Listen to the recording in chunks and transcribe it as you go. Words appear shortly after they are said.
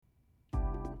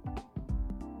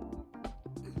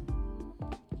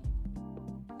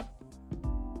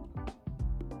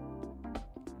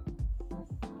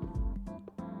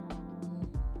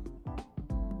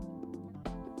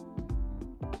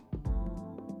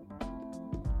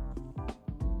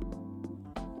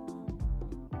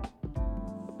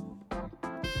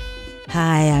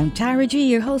Hi, I'm Tyra G,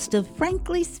 your host of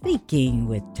Frankly Speaking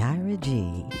with Tyra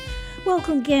G.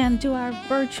 Welcome again to our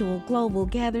virtual global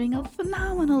gathering of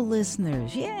phenomenal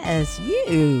listeners. Yes,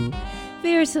 you.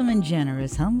 Fearsome and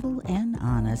generous, humble and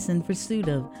honest in pursuit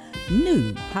of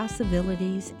new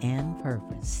possibilities and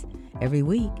purpose. Every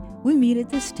week, we meet at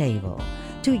this table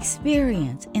to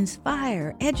experience,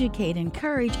 inspire, educate,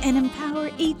 encourage, and empower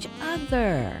each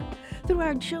other through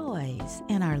our joys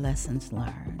and our lessons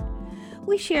learned.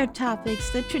 We share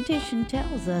topics that tradition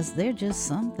tells us they're just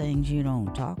some things you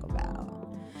don't talk about.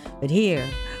 But here,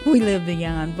 we live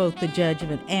beyond both the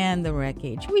judgment and the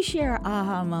wreckage. We share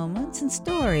aha moments and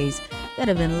stories that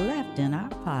have been left in our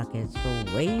pockets for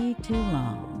way too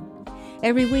long.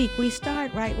 Every week, we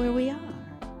start right where we are.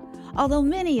 Although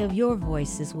many of your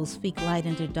voices will speak light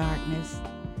into darkness,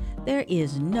 there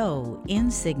is no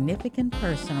insignificant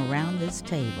person around this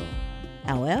table.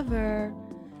 However,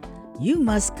 you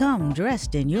must come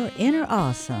dressed in your inner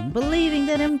awesome, believing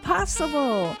that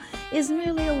impossible is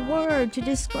merely a word to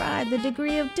describe the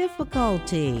degree of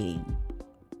difficulty.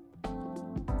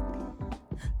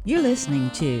 You're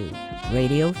listening to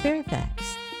Radio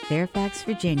Fairfax, Fairfax,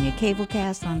 Virginia,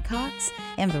 cablecast on Cox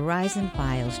and Verizon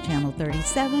Fios, Channel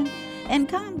 37, and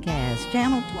Comcast,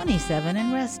 Channel 27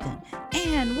 in Reston.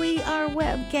 And we are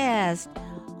webcast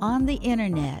on the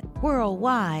internet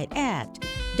worldwide at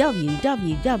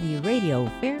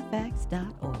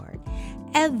www.radiofairfax.org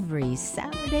every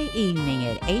Saturday evening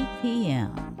at 8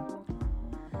 p.m.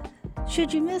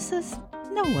 Should you miss us?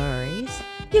 No worries.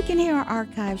 You can hear our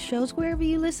archive shows wherever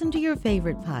you listen to your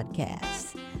favorite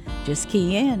podcasts. Just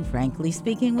key in Frankly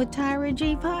Speaking with Tyra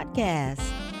G podcast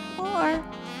or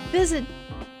visit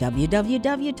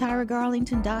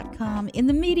www.tyragarlington.com in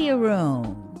the media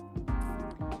room.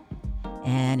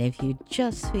 And if you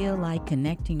just feel like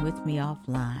connecting with me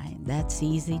offline, that's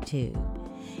easy too.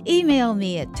 Email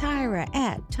me at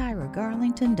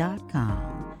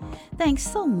tyra@tyragarlington.com. Thanks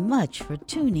so much for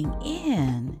tuning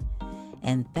in.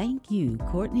 And thank you,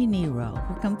 Courtney Nero,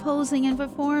 for composing and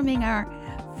performing our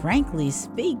Frankly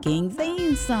Speaking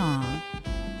theme song.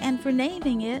 And for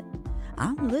naming it,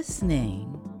 I'm Listening.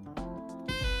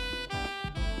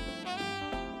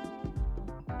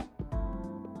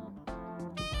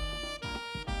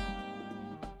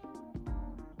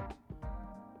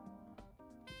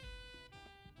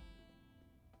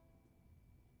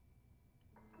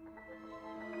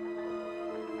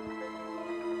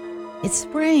 It's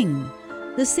spring,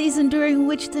 the season during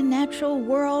which the natural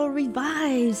world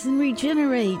revives and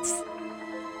regenerates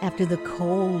after the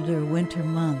colder winter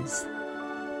months.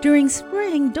 During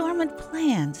spring, dormant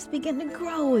plants begin to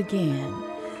grow again.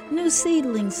 New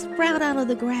seedlings sprout out of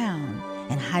the ground,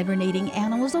 and hibernating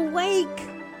animals awake.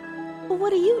 But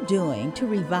what are you doing to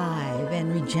revive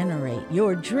and regenerate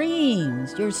your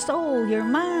dreams, your soul, your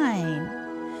mind?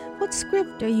 What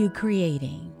script are you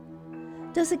creating?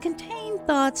 Does it contain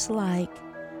thoughts like,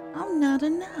 I'm not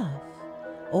enough,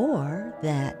 or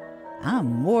that I'm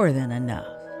more than enough?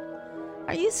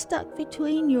 Are you stuck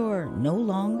between you're no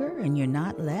longer and you're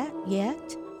not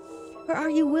yet? Or are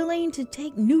you willing to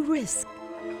take new risks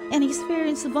and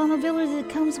experience the vulnerability that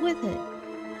comes with it?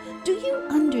 Do you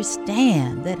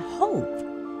understand that hope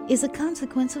is a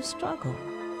consequence of struggle?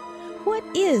 What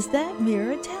is that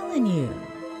mirror telling you?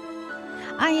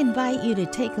 I invite you to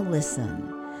take a listen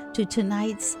to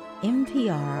tonight's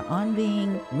NPR On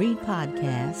Being Read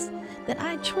podcast that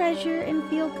I treasure and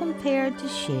feel compelled to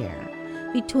share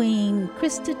between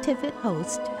Krista Tippett,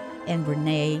 host, and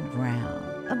Brene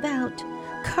Brown about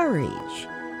courage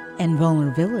and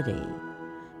vulnerability.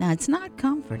 Now, it's not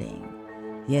comforting,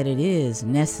 yet it is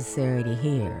necessary to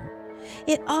hear.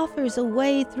 It offers a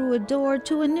way through a door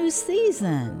to a new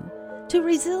season, to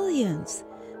resilience,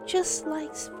 just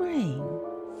like spring.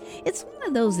 It's one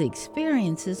of those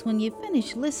experiences when you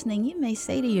finish listening, you may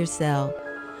say to yourself,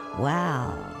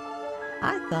 wow,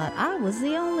 I thought I was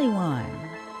the only one.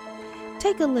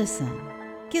 Take a listen,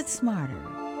 get smarter,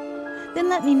 then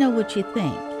let me know what you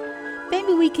think.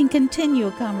 Maybe we can continue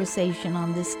a conversation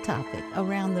on this topic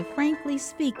around the Frankly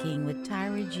Speaking with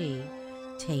Tyra G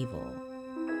table.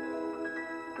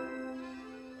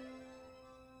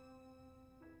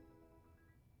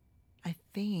 I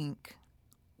think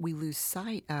we lose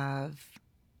sight of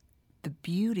the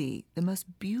beauty, the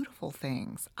most beautiful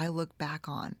things I look back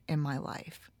on in my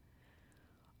life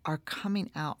are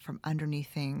coming out from underneath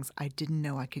things I didn't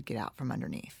know I could get out from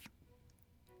underneath.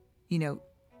 You know,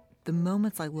 the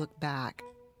moments I look back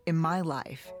in my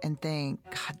life and think,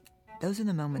 God, those are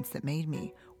the moments that made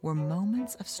me, were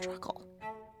moments of struggle.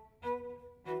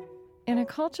 In a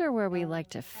culture where we like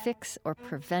to fix or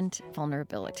prevent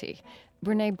vulnerability,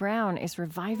 Brené Brown is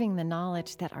reviving the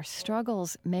knowledge that our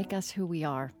struggles make us who we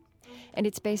are. And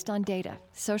it's based on data,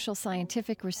 social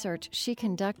scientific research she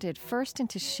conducted first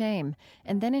into shame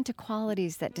and then into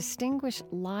qualities that distinguish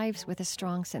lives with a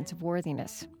strong sense of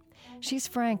worthiness. She's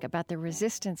frank about the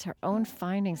resistance her own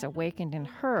findings awakened in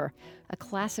her, a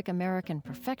classic American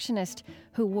perfectionist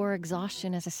who wore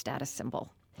exhaustion as a status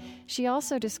symbol. She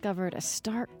also discovered a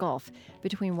stark gulf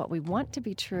between what we want to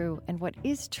be true and what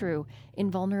is true in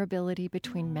vulnerability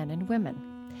between men and women.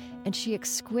 And she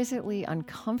exquisitely,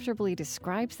 uncomfortably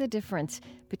describes the difference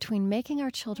between making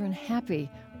our children happy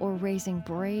or raising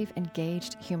brave,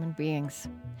 engaged human beings.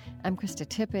 I'm Krista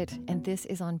Tippett, and this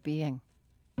is On Being.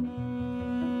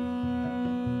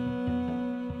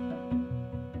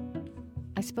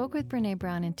 I spoke with Brené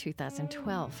Brown in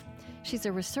 2012. She's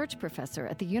a research professor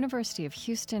at the University of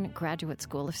Houston Graduate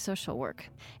School of Social Work,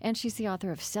 and she's the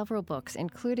author of several books,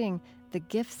 including The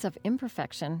Gifts of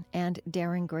Imperfection and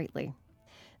Daring Greatly.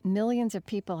 Millions of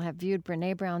people have viewed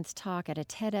Brené Brown's talk at a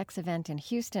TEDx event in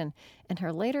Houston and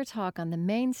her later talk on the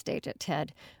main stage at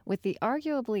TED with the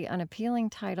arguably unappealing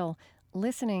title,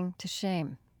 Listening to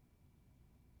Shame.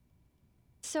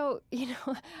 So,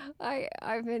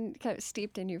 I've been kind of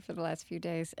steeped in you for the last few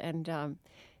days, and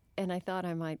I thought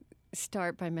I might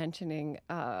start by mentioning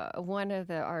one of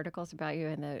the articles about you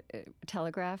in the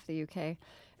Telegraph, the UK,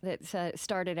 that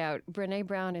started out, Brené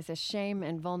Brown is a shame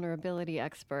and vulnerability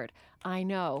expert. I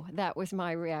know, that was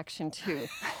my reaction too.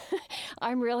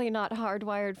 I'm really not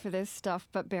hardwired for this stuff,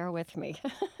 but bear with me.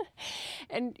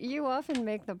 And you often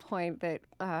make the point that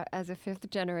as a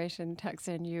fifth-generation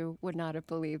Texan, you would not have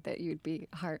believed that you'd be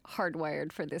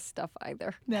hardwired for this stuff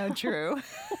either. No, true.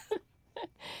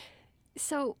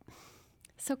 So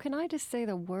can I just say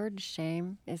the word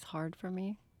shame is hard for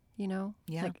me?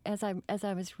 Yeah. Like as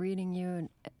I was reading you,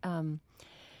 and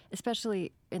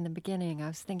especially in the beginning, I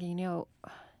was thinking,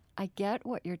 I get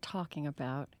what you're talking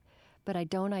about, but I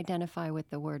don't identify with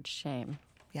the word shame.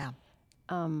 Yeah.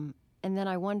 And then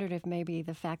I wondered if maybe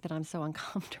the fact that I'm so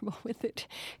uncomfortable with it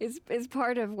is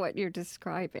part of what you're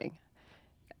describing.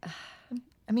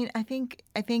 I mean, I think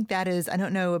that is, I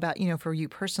don't know about, for you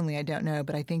personally, I don't know,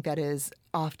 but I think that is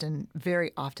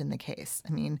very often the case.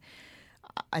 I mean,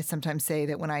 I sometimes say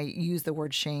that when I use the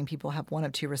word shame, people have one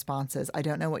of two responses. I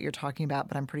don't know what you're talking about,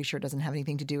 but I'm pretty sure it doesn't have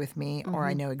anything to do with me, or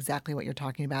I know exactly what you're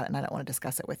talking about, and I don't want to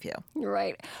discuss it with you.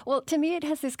 Right. Well, to me, it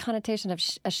has this connotation of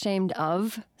ashamed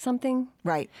of something.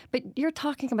 Right. But you're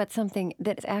talking about something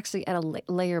that's actually at a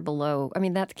layer below. I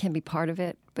mean, that can be part of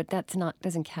it, but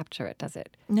doesn't capture it, does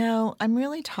it? No, I'm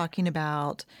really talking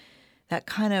about that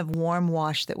kind of warm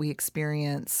wash that we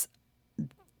experience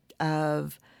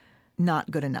of not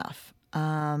good enough.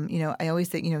 I always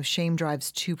think, shame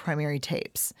drives two primary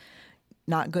tapes,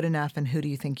 not good enough and who do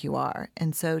you think you are?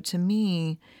 And so to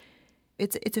me,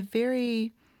 it's a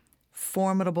very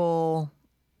formidable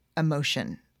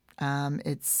emotion.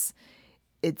 Its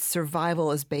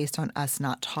survival is based on us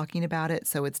not talking about it,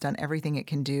 so it's done everything it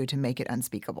can do to make it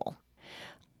unspeakable.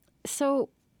 So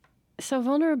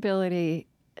vulnerability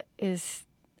is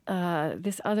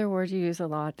this other word you use a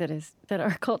lot that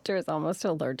our culture is almost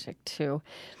allergic to.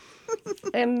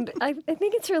 And I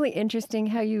think it's really interesting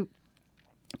how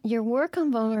your work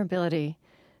on vulnerability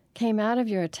came out of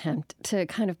your attempt to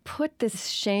kind of put this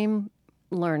shame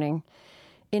learning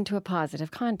into a positive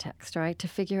context, right? To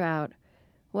figure out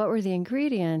what were the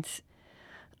ingredients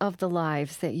of the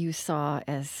lives that you saw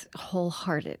as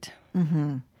wholehearted.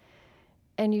 Mm-hmm.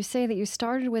 And you say that you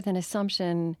started with an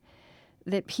assumption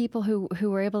that people who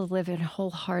were able to live it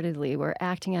wholeheartedly were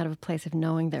acting out of a place of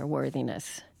knowing their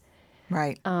worthiness.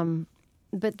 Right.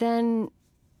 But then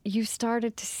you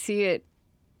started to see it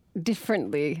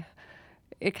differently.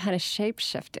 It kind of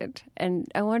shape-shifted. And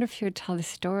I wonder if you would tell the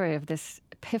story of this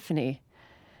epiphany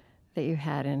that you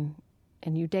had, and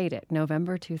you date it,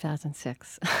 November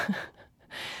 2006.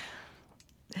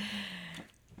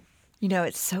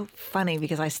 It's so funny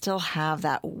because I still have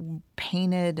that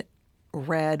painted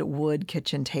red wood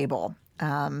kitchen table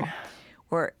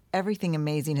where everything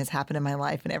amazing has happened in my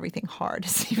life and everything hard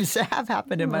seems to have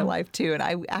happened in my life too. And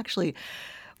I actually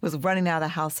was running out of the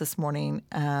house this morning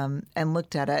and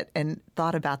looked at it and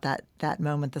thought about that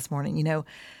moment this morning.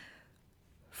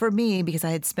 For me, because I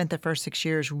had spent the first 6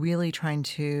 years really trying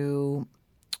to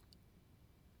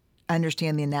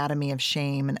understand the anatomy of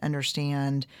shame and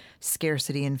understand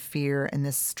scarcity and fear and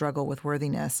this struggle with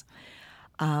worthiness,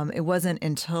 it wasn't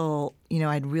until,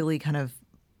 I'd really kind of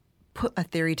put a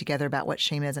theory together about what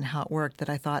shame is and how it worked that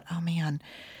I thought, oh man,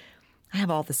 I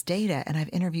have all this data and I've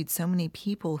interviewed so many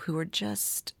people who are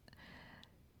just,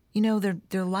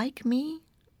 they're like me,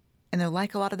 and they're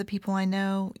like a lot of the people I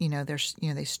know.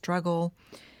 They struggle,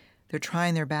 they're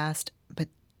trying their best, but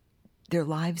their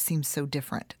lives seem so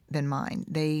different than mine.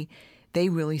 They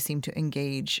really seem to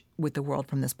engage with the world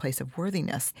from this place of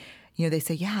worthiness. They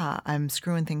say, yeah, I'm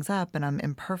screwing things up and I'm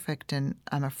imperfect and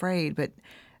I'm afraid, but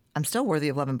I'm still worthy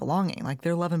of love and belonging. Like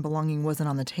their love and belonging wasn't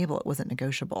on the table. It wasn't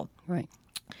negotiable. Right.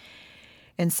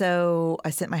 And so I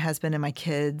sent my husband and my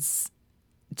kids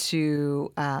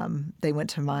to, they went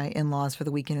to my in-laws for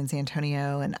the weekend in San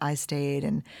Antonio, and I stayed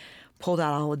and pulled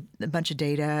out a bunch of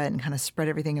data and kind of spread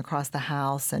everything across the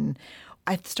house. And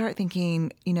I start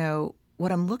thinking,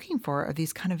 what I'm looking for are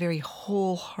these kind of very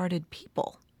wholehearted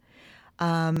people.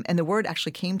 And the word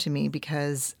actually came to me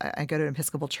because I go to an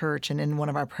Episcopal church, and in one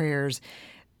of our prayers,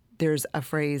 there's a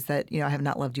phrase that, I have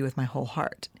not loved you with my whole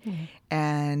heart. Mm-hmm.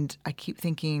 And I keep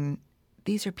thinking,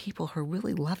 these are people who are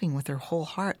really loving with their whole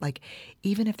heart. Like,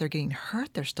 even if they're getting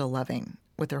hurt, they're still loving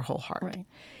with their whole heart. Right.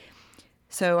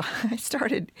 So I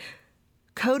started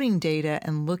coding data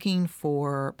and looking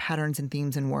for patterns and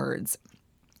themes and words.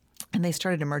 And they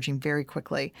started emerging very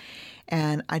quickly.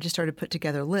 And I just started to put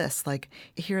together lists, like,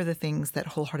 here are the things that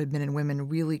wholehearted men and women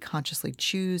really consciously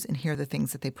choose, and here are the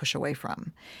things that they push away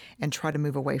from and try to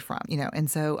move away from,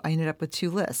 And so I ended up with 2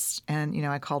 lists. And,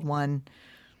 I called one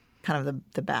kind of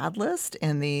the bad list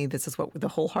and the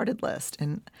wholehearted list.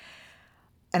 And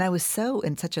I was so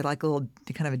in such a little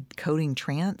kind of a coding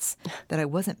trance that I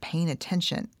wasn't paying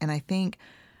attention. And I think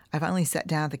I finally sat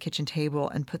down at the kitchen table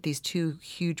and put these 2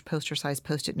 huge poster-sized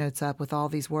Post-it notes up with all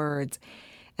these words.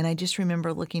 And I just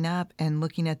remember looking up and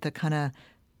looking at the kind of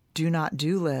do not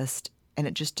do list, and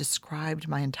it just described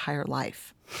my entire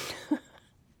life.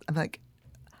 I'm like,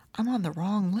 I'm on the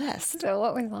wrong list. So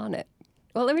what was on it?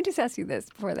 Well, let me just ask you this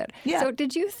before that. Yeah. So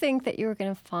did you think that you were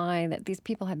going to find that these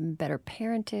people had been better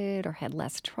parented or had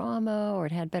less trauma or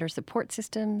had better support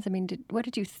systems? I mean, what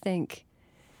did you think?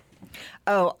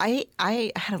 Oh, I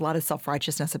had a lot of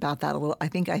self-righteousness about that. I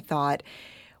think I thought,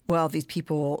 well, these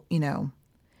people, the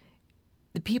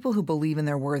people who believe in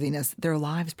their worthiness, their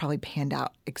lives probably panned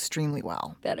out extremely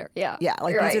well. Better, yeah. Yeah,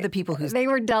 like right. These are the people who... They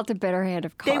were dealt a better hand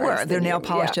of cards. They were. Their nail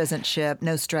polish yeah. doesn't chip,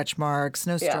 no stretch marks,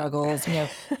 no struggles,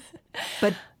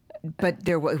 But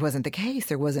it wasn't the case.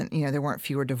 There wasn't, there weren't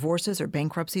fewer divorces or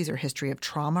bankruptcies or history of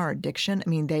trauma or addiction. I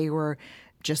mean, they were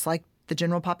just like the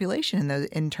general population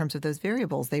in terms of those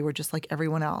variables. They were just like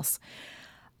everyone else.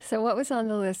 So what was on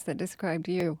the list that described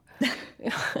you?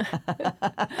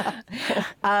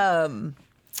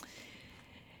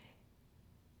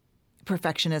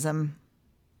 Perfectionism,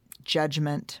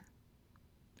 judgment,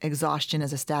 exhaustion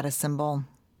as a status symbol,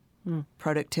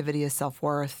 productivity as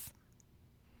self-worth,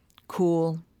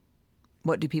 cool,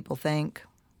 what do people think,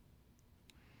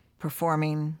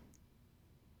 performing,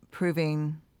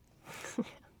 proving,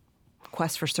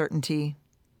 quest for certainty.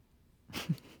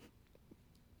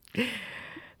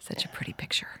 Such a pretty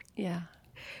picture. Yeah.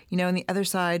 And the other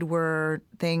side were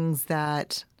things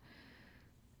that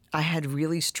I had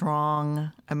really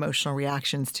strong emotional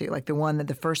reactions to. Like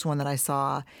the first one that I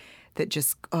saw that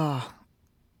just, I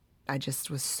just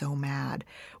was so mad,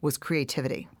 was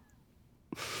creativity.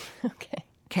 Okay.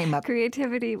 Came up.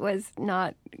 Creativity was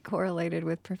not correlated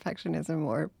with perfectionism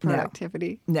or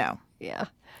productivity. No. Yeah.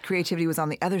 Creativity was on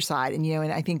the other side. And,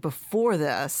 and I think before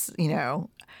this,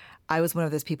 I was one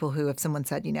of those people who, if someone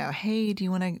said, hey, do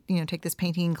you want to, take this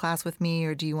painting class with me?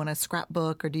 Or do you want a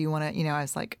scrapbook? Or do you want to, I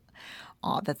was like,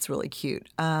 oh, that's really cute.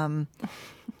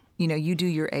 You do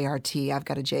your ART. I've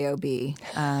got a JOB.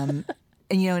 And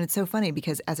it's so funny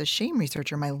because as a shame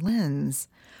researcher, my lens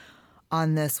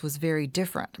on this was very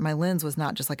different. My lens was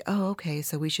not just like, oh, okay,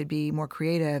 so we should be more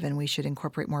creative and we should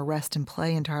incorporate more rest and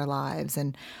play into our lives.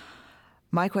 And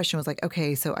my question was like,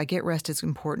 okay, so I get rest is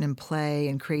important in play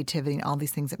and creativity and all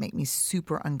these things that make me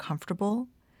super uncomfortable.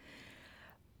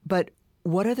 But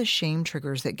what are the shame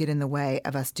triggers that get in the way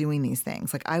of us doing these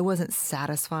things? Like, I wasn't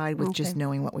satisfied with just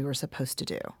knowing what we were supposed to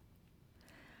do.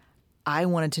 I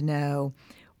wanted to know,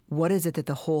 what is it that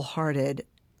the wholehearted,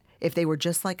 if they were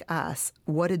just like us,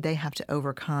 what did they have to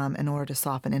overcome in order to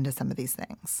soften into some of these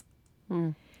things?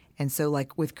 And so,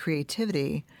 like with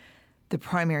creativity, the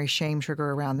primary shame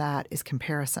trigger around that is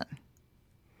comparison.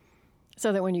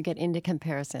 So that when you get into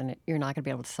comparison, you're not going to be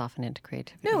able to soften into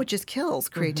creativity. No, it just kills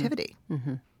creativity.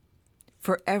 Mm-hmm.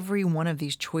 For every one of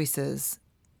these choices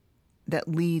that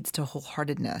leads to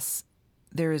wholeheartedness,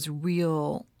 there is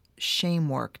real shame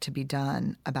work to be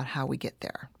done about how we get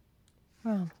there.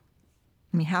 Wow.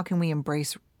 I mean, how can we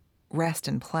embrace rest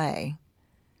and play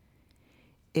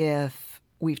if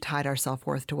we've tied our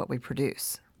self-worth to what we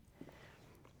produce?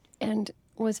 And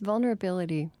was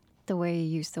vulnerability, the way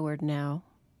you use the word now,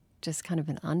 just kind of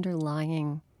an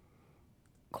underlying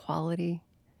quality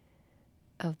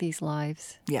of these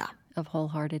lives Yeah, of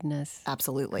wholeheartedness,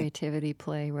 absolutely. creativity,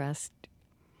 play, rest.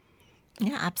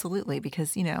 Yeah, absolutely.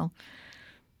 Because,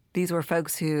 these were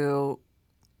folks who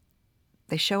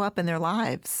they show up in their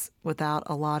lives without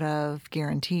a lot of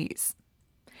guarantees.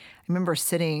 I remember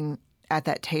sitting at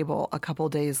that table a couple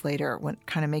days later when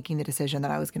kind of making the decision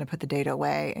that I was going to put the data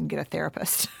away and get a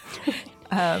therapist.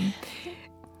 And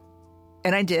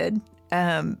I did.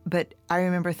 But I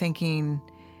remember thinking,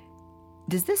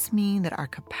 does this mean that our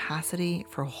capacity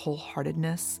for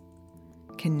wholeheartedness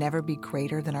can never be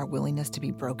greater than our willingness to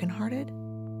be brokenhearted?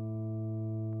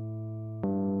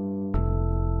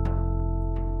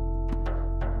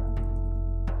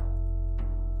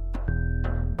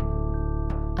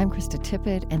 I'm Krista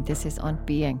Tippett, and this is On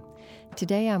Being.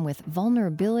 Today I'm with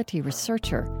vulnerability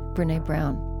researcher Brené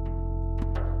Brown.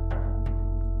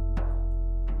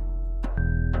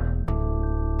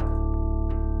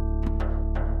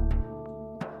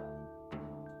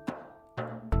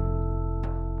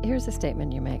 Here's a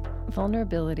statement you make.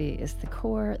 Vulnerability is the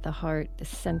core, the heart, the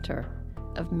center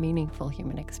of meaningful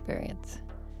human experience.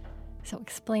 So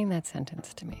explain that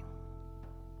sentence to me.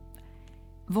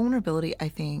 Vulnerability, I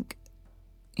think,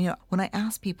 when I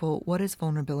asked people, what is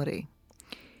vulnerability?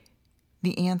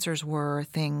 The answers were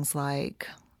things like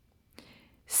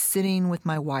sitting with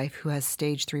my wife who has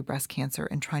stage 3 breast cancer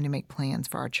and trying to make plans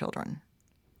for our children.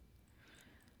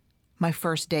 My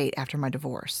first date after my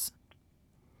divorce.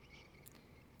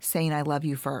 Saying I love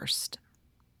you first.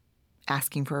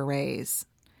 Asking for a raise.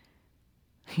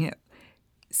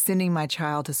 Sending my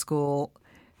child to school,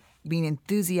 being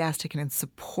enthusiastic and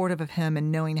supportive of him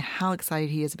and knowing how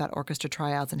excited he is about orchestra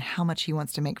tryouts and how much he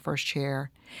wants to make first chair,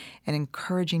 and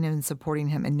encouraging him and supporting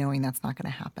him and knowing that's not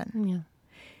going to happen. Yeah.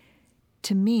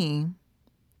 To me,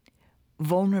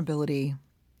 vulnerability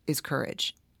is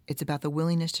courage. It's about the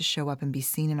willingness to show up and be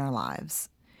seen in our lives.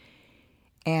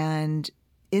 And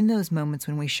in those moments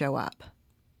when we show up,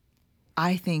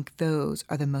 I think those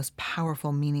are the most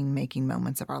powerful, meaning-making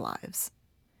moments of our lives,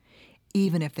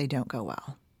 even if they don't go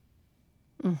well.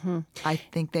 Mm-hmm. I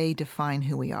think they define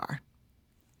who we are.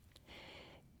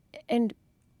 And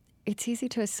it's easy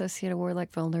to associate a word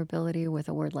like vulnerability with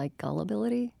a word like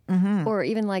gullibility, or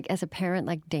even like as a parent,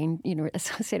 like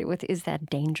associated with, is that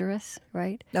dangerous,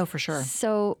 right? Oh, for sure.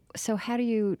 So how do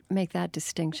you make that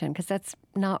distinction? Because that's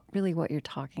not really what you're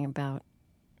talking about.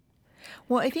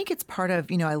 Well, I think it's part of,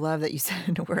 I love that you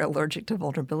said we're allergic to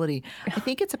vulnerability. I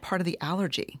think it's a part of the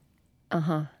allergy.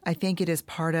 Uh-huh. I think it is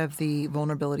part of the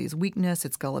vulnerability's weakness,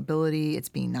 its gullibility, it's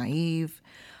being naive.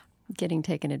 Getting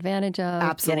taken advantage of,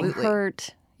 Absolutely. Getting hurt.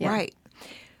 Yeah. Right.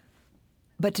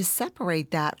 But to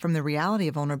separate that from the reality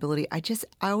of vulnerability, I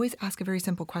always ask a very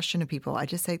simple question to people. I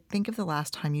just say, think of the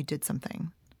last time you did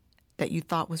something that you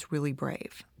thought was really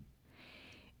brave.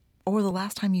 Or the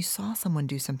last time you saw someone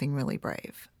do something really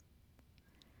brave.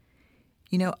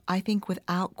 I think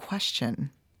without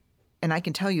question, and I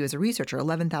can tell you as a researcher,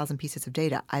 11,000 pieces of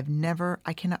data,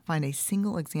 I cannot find a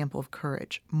single example of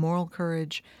courage, moral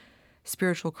courage,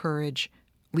 spiritual courage,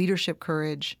 leadership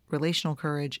courage, relational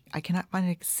courage. I cannot find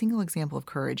a single example of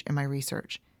courage in my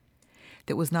research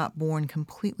that was not born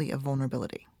completely of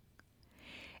vulnerability.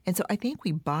 And so I think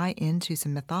we buy into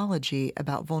some mythology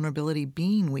about vulnerability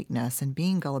being weakness and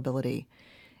being gullibility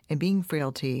and being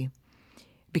frailty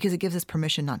because it gives us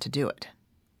permission not to do it.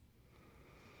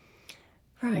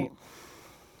 Right.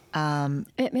 And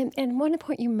one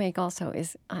point you make also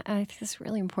is, I think this is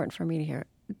really important for me to hear,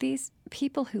 these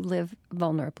people who live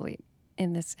vulnerably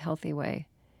in this healthy way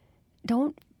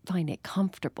don't find it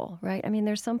comfortable, right? I mean,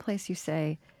 there's some place you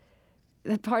say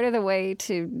that part of the way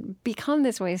to become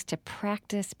this way is to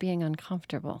practice being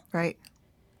uncomfortable. Right.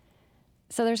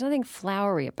 So there's nothing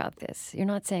flowery about this. You're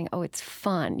not saying, oh, it's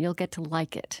fun, you'll get to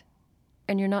like it.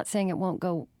 And you're not saying it will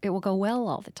go well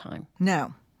all the time.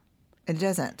 No. It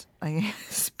doesn't. I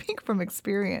speak from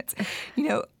experience.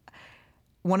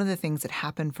 One of the things that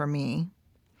happened for me,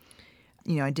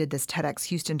 I did this TEDx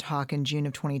Houston talk in June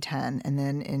of 2010, and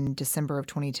then in December of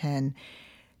 2010,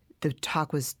 the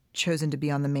talk was chosen to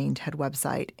be on the main TED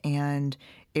website, and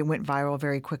it went viral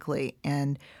very quickly.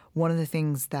 And one of the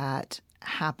things that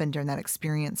happened during that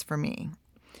experience for me,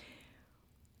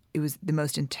 it was the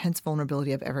most intense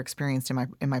vulnerability I've ever experienced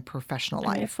in my professional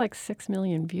life. It's like 6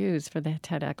 million views for the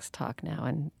TEDx talk now,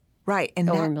 and right, and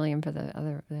over a million for the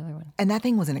other one. And that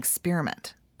thing was an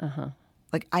experiment. Uh-huh.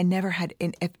 Like I never had.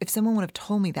 If someone would have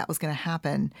told me that was going to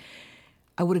happen,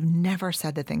 I would have never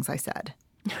said the things I said.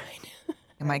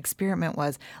 And my experiment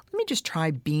was, let me just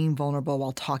try being vulnerable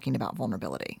while talking about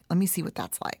vulnerability. Let me see what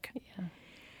that's like. Yeah.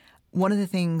 One of the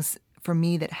things for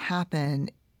me that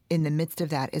happened in the midst of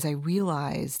that is I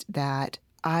realized that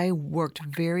I worked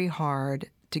very hard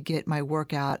to get my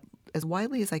work out as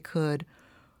widely as I could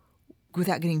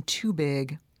without getting too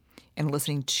big and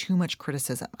eliciting too much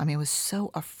criticism. I mean, I was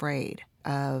so afraid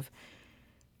of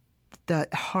the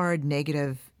hard,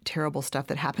 negative, terrible stuff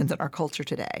that happens in our culture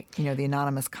today. You know, the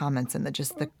anonymous comments and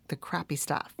the crappy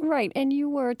stuff. Right. And you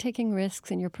were taking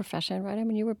risks in your profession, right? I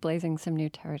mean, you were blazing some new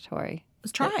territory. I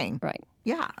was trying. Right.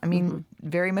 Yeah. I mean,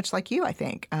 very much like you, I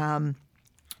think.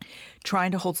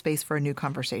 Trying to hold space for a new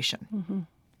conversation.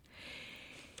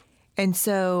 And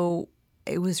so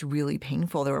it was really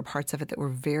painful. There were parts of it that were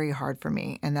very hard for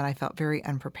me and that I felt very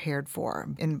unprepared for.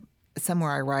 And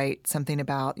somewhere I write something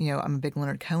about, I'm a big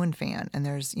Leonard Cohen fan, and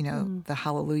there's, the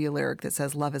Hallelujah lyric that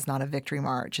says, "Love is not a victory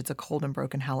march. It's a cold and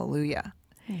broken hallelujah."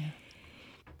 Yeah.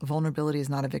 Vulnerability is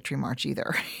not a victory march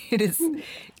either. It is.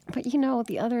 But,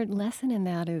 the other lesson in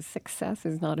that is success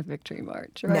is not a victory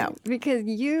march, right? No. Because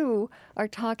you are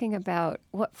talking about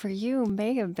what for you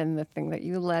may have been the thing that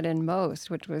you let in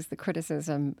most, which was the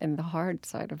criticism and the hard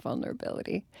side of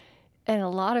vulnerability. And a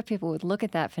lot of people would look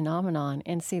at that phenomenon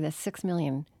and see the 6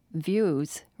 million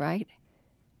views, right?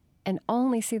 And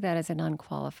only see that as an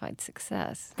unqualified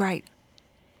success. Right.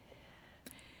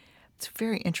 It's a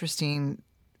very interesting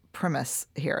premise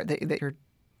here that you're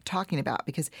talking about,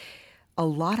 because a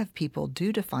lot of people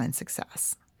do define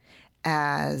success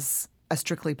as a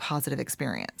strictly positive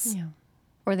experience. Yeah.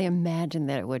 Or they imagine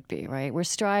that it would be, right? We're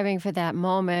striving for that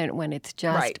moment when it's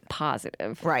just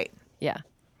positive. Right. Yeah.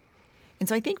 And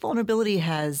so I think vulnerability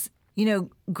has,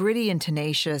 gritty and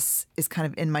tenacious is kind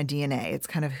of in my DNA. It's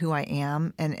kind of who I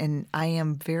am. And I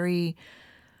am very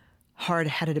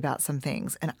hard-headed about some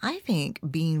things. And I think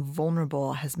being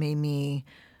vulnerable has made me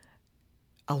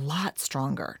a lot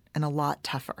stronger and a lot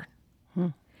tougher.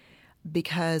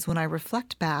 Because when I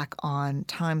reflect back on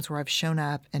times where I've shown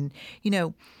up and,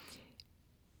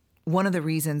 one of the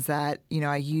reasons that,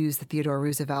 I use the Theodore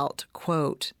Roosevelt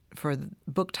quote for the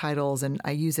book titles, and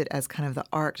I use it as kind of the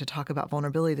arc to talk about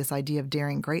vulnerability, this idea of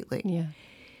daring greatly,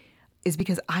 is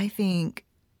because I think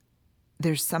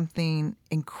there's something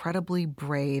incredibly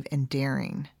brave and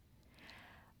daring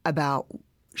about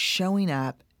showing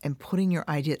up and putting your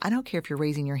ideas. I don't care if you're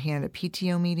raising your hand at a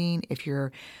PTO meeting, if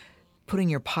you're putting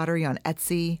your pottery on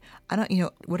Etsy.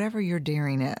 Whatever your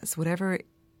daring is,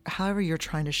 however you're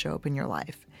trying to show up in your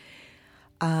life.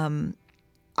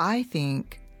 I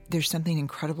think there's something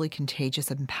incredibly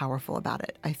contagious and powerful about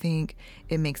it. I think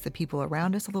it makes the people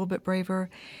around us a little bit braver,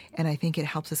 and I think it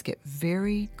helps us get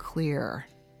very clear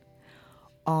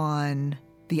on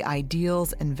the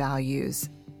ideals and values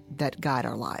that guide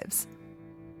our lives.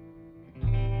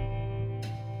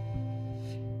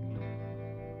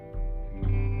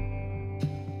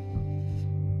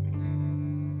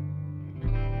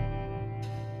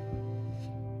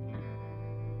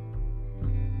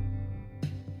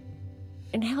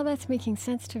 And how that's making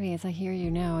sense to me as I hear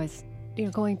you now is,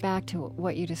 going back to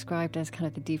what you described as kind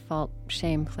of the default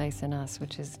shame place in us,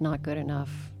 which is not good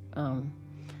enough.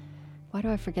 Why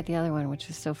do I forget the other one, which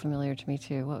is so familiar to me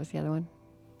too? What was the other one?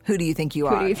 Who do you think you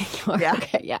are? Who do you think you are? Yeah.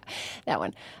 Okay, yeah, that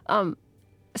one.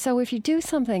 So if you do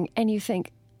something and you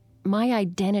think, my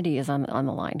identity is on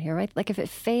the line here, right? Like if it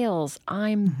fails,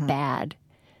 I'm bad.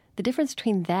 The difference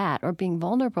between that or being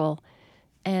vulnerable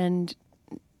and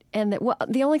that, well,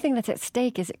 the only thing that's at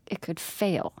stake is it could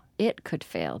fail. It could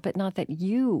fail, but not that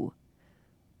you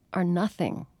are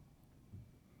nothing.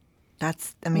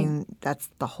 That's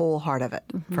the whole heart of it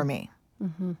for me.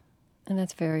 And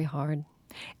that's very hard.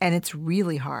 And it's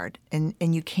really hard. And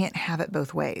you can't have it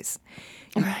both ways.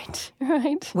 Right.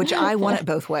 Which I want it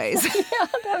both ways. Yeah,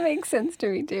 that makes sense to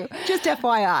me too. Just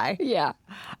FYI. Yeah.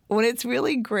 When it's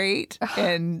really great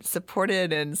and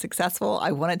supported and successful,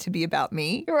 I want it to be about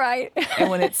me. Right. And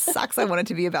when it sucks, I want it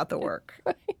to be about the work.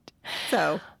 Right.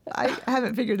 So I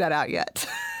haven't figured that out yet.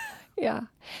 Yeah.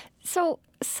 So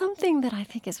something that I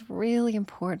think is really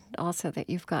important also that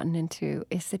you've gotten into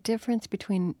is the difference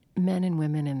between men and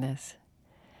women in this.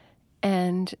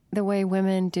 And the way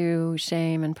women do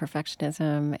shame and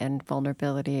perfectionism and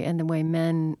vulnerability and the way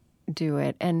men do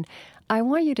it. And I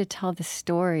want you to tell the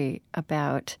story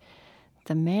about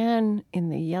the man in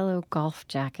the yellow golf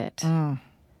jacket.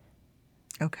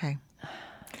 Okay.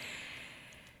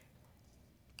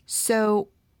 So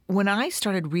when I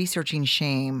started researching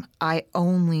shame, I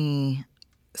only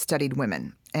studied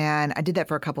women. And I did that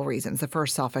for a couple reasons. The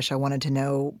first, selfish, I wanted to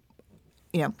know,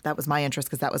 that was my interest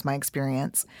because that was my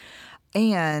experience.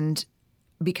 And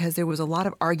because there was a lot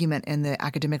of argument in the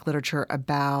academic literature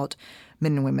about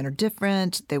men and women are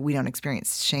different, that we don't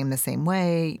experience shame the same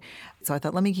way. So I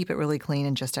thought, let me keep it really clean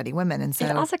and just study women. And so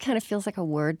It also kind of feels like a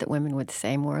word that women would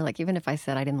say more. Like, even if I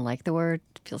said I didn't like the word,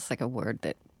 it feels like a word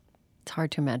that it's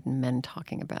hard to imagine men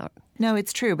talking about. No,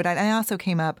 it's true. But I also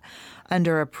came up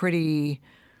under a pretty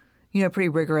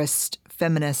rigorous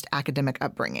feminist academic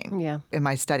upbringing in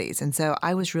my studies. And so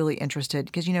I was really interested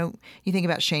because, you think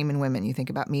about shame in women, you think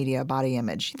about media, body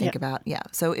image, you think about,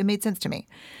 so it made sense to me.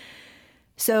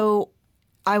 So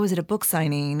I was at a book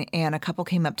signing and a couple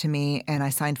came up to me and I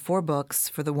signed 4 books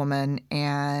for the woman,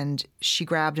 and she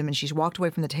grabbed them and she walked away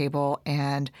from the table,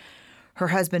 and her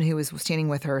husband, who was standing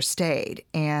with her, stayed.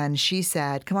 And she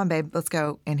said, "Come on, babe, let's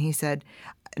go." And he said,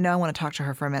 "No, I want to talk to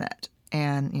her for a minute."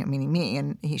 And, meaning me.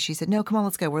 And she said, "No, come on,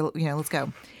 let's go. Let's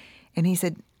go." And he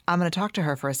said, "I'm going to talk to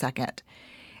her for a second."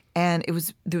 And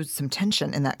there was some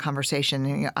tension in that conversation.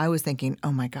 And I was thinking,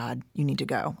 oh my God, you need to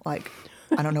go. Like,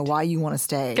 I don't know why you want to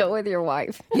stay. Go with your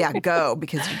wife. Yeah, go,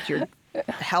 because you're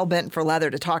hell-bent for leather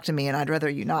to talk to me, and I'd rather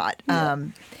you not. Yeah.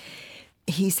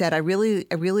 He said, I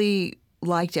really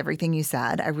liked everything you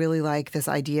said. I really like this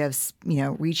idea of,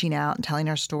 reaching out and telling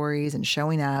our stories and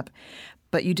showing up,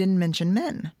 but you didn't mention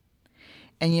men.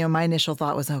 And, my initial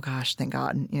thought was, oh gosh, thank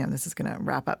God, this is going to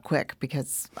wrap up quick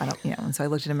because I don't, and so I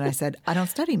looked at him and I said, I don't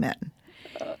study men.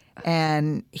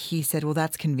 And he said, well,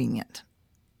 that's convenient.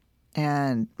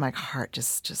 And my heart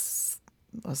just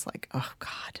was like, oh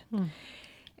God.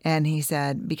 And he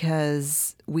said,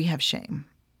 because we have shame.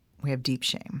 We have deep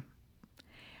shame.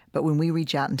 But when we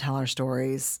reach out and tell our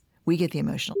stories, we get the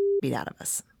emotional beat out of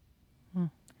us.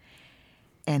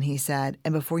 And he said,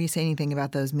 and before you say anything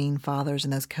about those mean fathers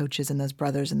and those coaches and those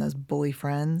brothers and those bully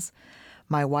friends,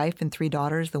 my wife and 3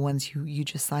 daughters, the ones who you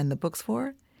just signed the books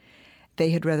for,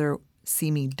 they had rather see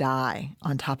me die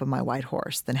on top of my white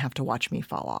horse than have to watch me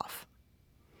fall off.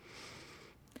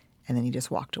 And then he just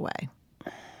walked away.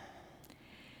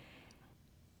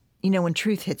 When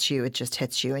truth hits you, it just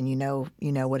hits you, and you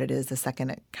know what it is the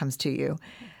second it comes to you.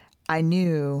 I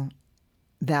knew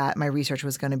that my research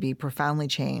was going to be profoundly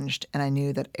changed, and I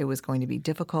knew that it was going to be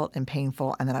difficult and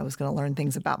painful, and that I was going to learn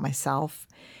things about myself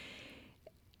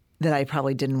that I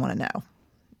probably didn't want to know.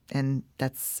 And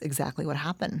that's exactly what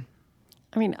happened.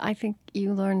 I mean, I think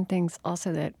you learn things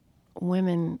also that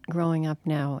women growing up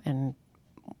now, and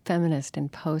feminist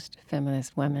and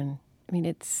post-feminist women, I mean,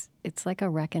 it's like a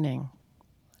reckoning.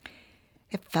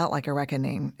 It felt like a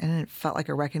reckoning, and it felt like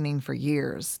a reckoning for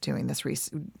years doing this,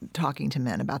 talking to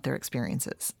men about their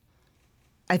experiences.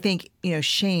 I think,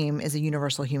 shame is a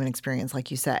universal human experience,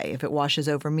 like you say. If it washes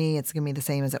over me, it's going to be the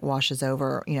same as it washes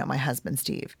over, my husband,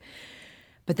 Steve.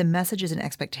 But the messages and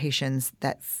expectations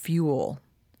that fuel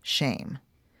shame,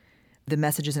 the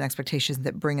messages and expectations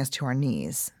that bring us to our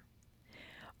knees,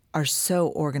 are so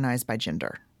organized by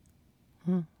gender.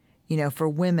 For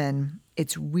women,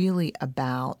 it's really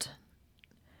about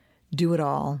do it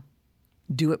all,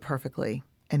 do it perfectly,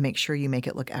 and make sure you make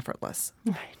it look effortless.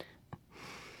 Right.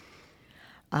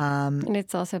 And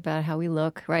it's also about how we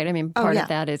look, right? I mean, part of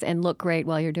that is, and look great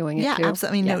while you're doing it, too. Yeah,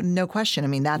 absolutely. I mean, no question. I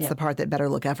mean, that's the part that better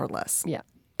look effortless. Yeah.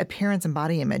 Appearance and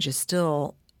body image is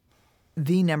still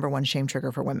the number one shame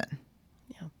trigger for women.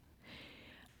 Yeah.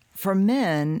 For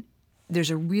men, there's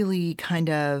a really kind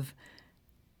of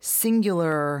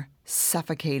singular,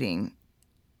 suffocating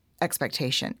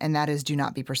expectation, and that is do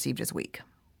not be perceived as weak.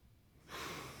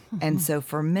 And so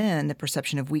for men, the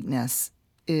perception of weakness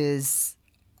is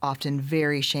often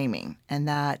very shaming. And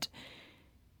that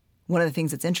one of the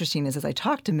things that's interesting is as I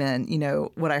talk to men,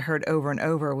 what I heard over and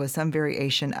over was some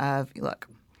variation of, look,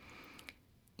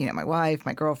 my wife,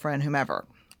 my girlfriend, whomever,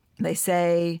 they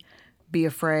say, be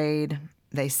afraid.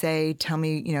 They say, tell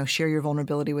me, share your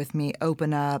vulnerability with me,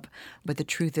 open up. But the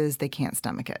truth is they can't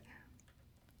stomach it.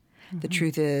 The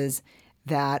truth is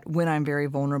that when I'm very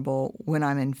vulnerable, when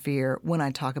I'm in fear, when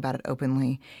I talk about it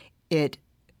openly, it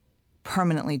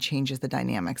permanently changes the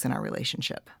dynamics in our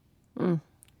relationship.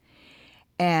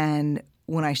 And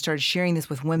when I started sharing this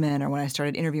with women, or when I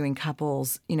started interviewing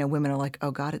couples, women are like,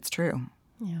 oh God, it's true.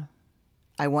 Yeah.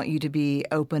 I want you to be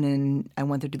open and I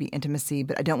want there to be intimacy,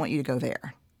 but I don't want you to go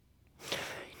there.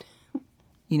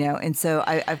 And so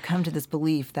I've come to this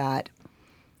belief that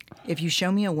if you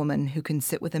show me a woman who can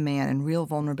sit with a man in real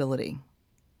vulnerability,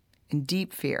 in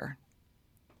deep fear,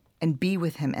 and be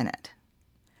with him in it,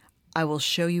 I will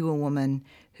show you a woman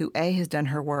who A, has done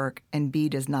her work, and B,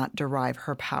 does not derive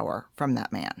her power from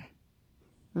that man.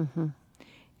 And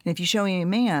if you show me a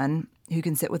man who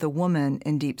can sit with a woman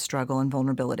in deep struggle and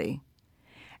vulnerability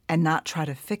and not try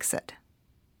to fix it,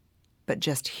 but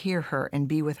just hear her and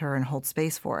be with her and hold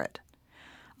space for it,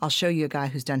 I'll show you a guy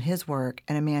who's done his work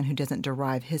and a man who doesn't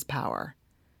derive his power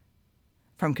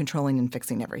from controlling and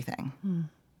fixing everything.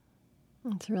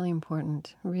 It's really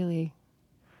important. Really,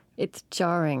 it's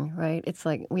jarring, right? It's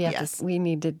like we have Yes. to. We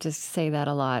need to just say that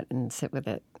a lot and sit with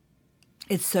it.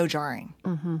 It's so jarring.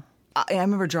 I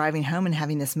remember driving home and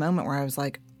having this moment where I was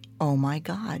like, oh my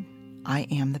God, I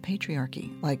am the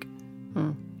patriarchy. Like,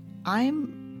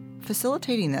 I'm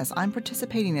facilitating this. I'm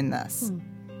participating in this.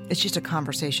 It's just a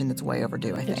conversation that's way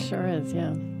overdue, I It think. sure is,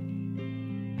 yeah.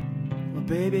 Well,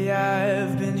 baby,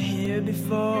 I've been here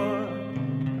before.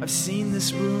 I've seen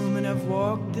this room and I've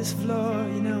walked this floor.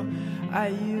 You know, I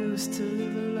used to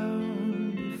live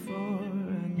alone before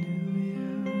I knew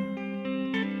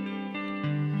you.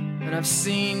 And I've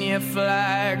seen your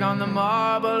flag on the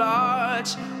marble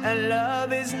arch. And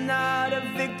love is not a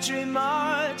victory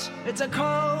march. It's a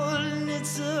cold and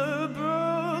it's a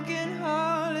broken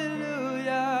hallelujah.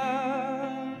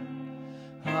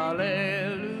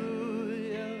 Hallelujah.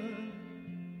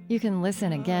 You can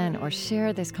listen again or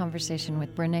share this conversation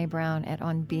with Brené Brown at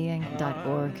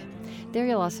onbeing.org. There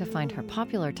you'll also find her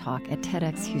popular talk at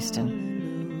TEDx Houston.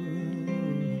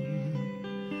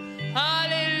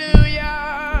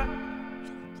 Hallelujah.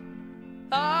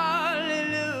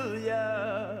 Hallelujah.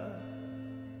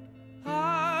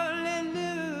 Hallelujah.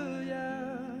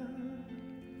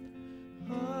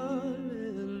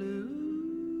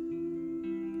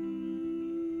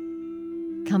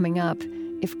 Hallelujah. Coming up,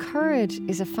 if courage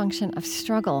is a function of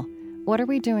struggle, what are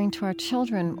we doing to our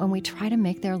children when we try to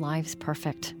make their lives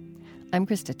perfect? I'm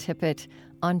Krista Tippett.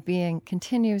 On Being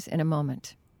continues in a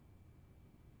moment.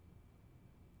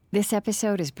 This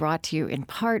episode is brought to you in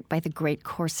part by The Great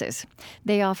Courses.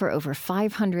 They offer over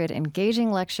 500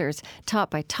 engaging lectures taught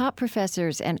by top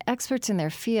professors and experts in their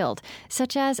field,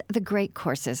 such as The Great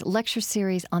Courses lecture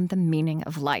series on the meaning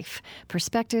of life,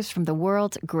 perspectives from the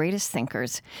world's greatest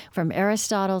thinkers, from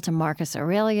Aristotle to Marcus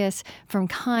Aurelius, from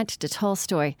Kant to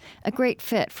Tolstoy, a great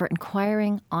fit for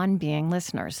inquiring On Being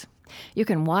listeners. You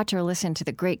can watch or listen to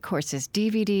the Great Courses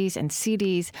DVDs and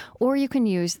CDs, or you can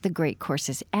use the Great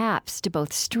Courses apps to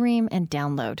both stream and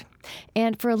download.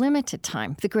 And for a limited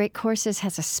time, the Great Courses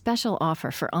has a special offer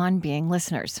for On Being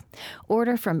listeners.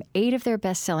 Order from 8 of their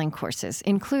best-selling courses,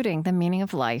 including The Meaning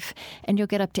of Life, and you'll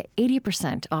get up to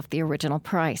 80% off the original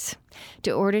price.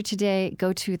 To order today,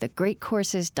 go to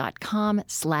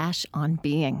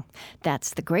thegreatcourses.com/onbeing.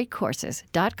 That's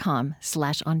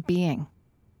thegreatcourses.com/onbeing.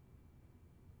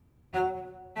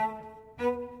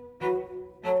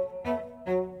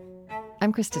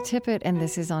 I'm Krista Tippett, and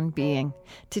this is On Being.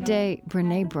 Today,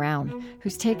 Brené Brown,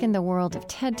 who's taken the world of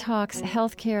TED Talks,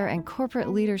 healthcare, and corporate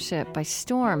leadership by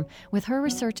storm with her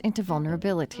research into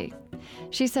vulnerability.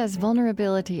 She says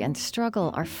vulnerability and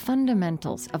struggle are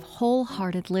fundamentals of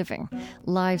wholehearted living,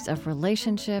 lives of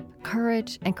relationship,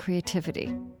 courage, and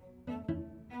creativity.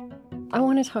 I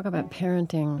want to talk about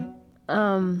parenting.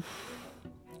 One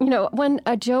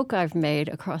a joke I've made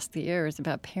across the years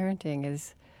about parenting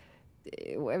is,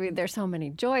 I mean, there's so many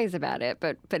joys about it,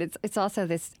 but it's also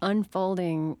this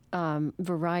unfolding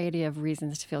variety of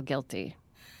reasons to feel guilty.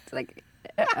 It's like,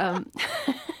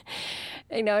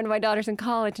 and my daughter's in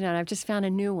college now, and I've just found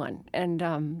a new one. And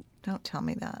Don't tell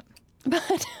me that.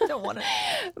 but I don't want to.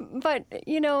 but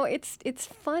it's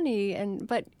funny,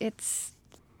 but it's.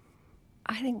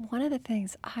 I think one of the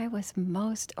things I was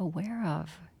most aware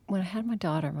of when I had my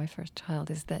daughter, my first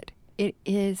child, is that it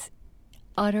is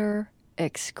utter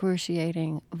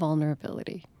excruciating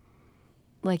vulnerability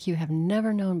like you have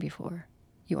never known before.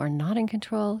 You are not in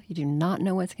control. You do not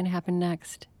know what's going to happen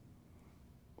next.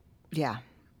 Yeah.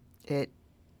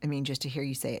 Just to hear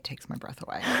you say it takes my breath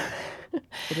away.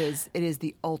 It is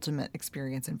the ultimate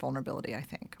experience in vulnerability, I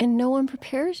think. And no one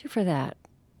prepares you for that.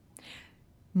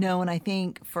 No, and I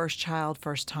think first child,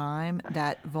 first time,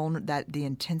 that the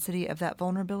intensity of that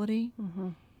vulnerability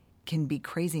can be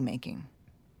crazy making.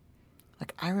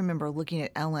 Like, I remember looking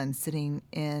at Ellen sitting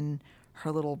in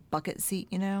her little bucket seat,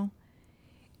 and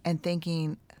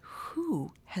thinking,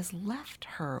 who has left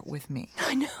her with me?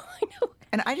 I know.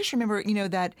 And I just remember,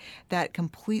 that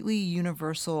completely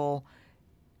universal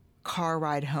car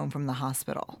ride home from the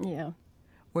hospital. Yeah.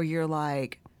 Where you're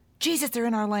like, Jesus, they're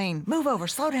in our lane. Move over,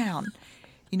 slow down.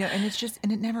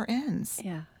 And it never ends.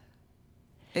 Yeah.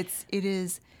 It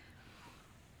is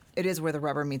where the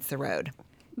rubber meets the road.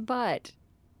 But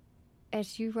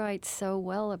as you write so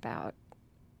well about,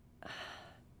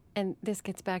 and this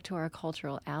gets back to our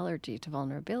cultural allergy to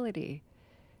vulnerability,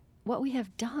 what we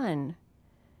have done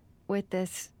with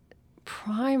this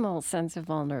primal sense of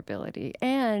vulnerability,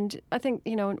 and I think,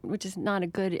 which is not a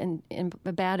good and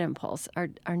a bad impulse,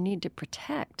 our need to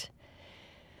protect,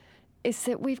 is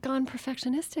that we've gone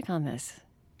perfectionistic on this.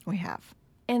 We have.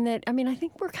 And that, I mean, I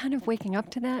think we're kind of waking up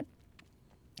to that.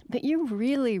 But you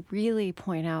really, really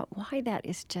point out why that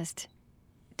is just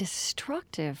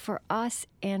destructive for us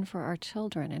and for our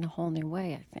children in a whole new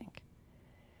way, I think.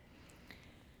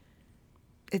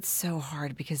 It's so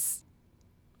hard because,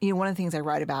 one of the things I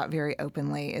write about very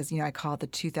openly is, I call it the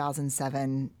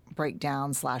 2007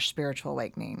 breakdown / spiritual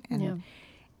awakening.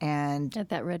 And at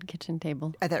that red kitchen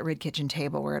table. At that red kitchen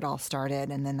table where it all started.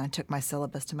 And then I took my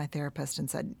syllabus to my therapist and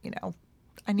said,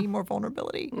 I need more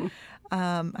vulnerability.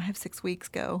 I have 6 weeks,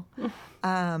 go.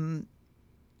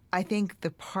 I think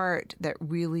the part that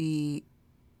really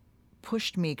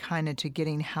pushed me kind of to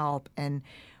getting help and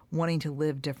wanting to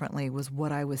live differently was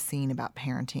what I was seeing about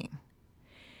parenting.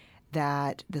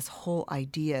 That this whole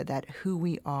idea that who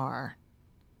we are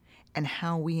and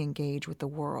how we engage with the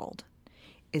world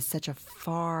is such a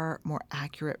far more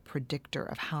accurate predictor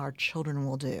of how our children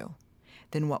will do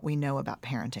than what we know about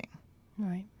parenting.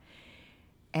 Right.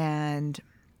 And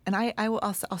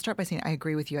I'll start by saying I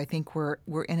agree with you. I think we're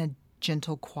in a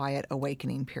gentle, quiet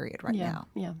awakening period right now.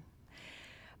 Yeah.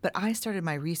 But I started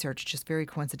my research just very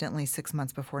coincidentally 6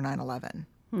 months before 9/11.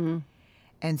 Mm-hmm.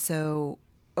 And so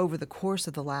over the course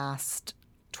of the last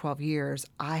 12 years,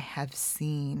 I have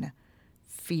seen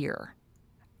fear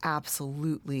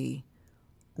absolutely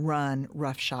run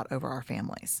roughshod over our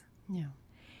families. Yeah.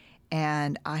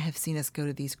 And I have seen us go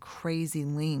to these crazy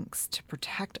lengths to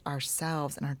protect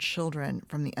ourselves and our children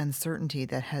from the uncertainty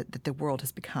that the world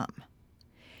has become.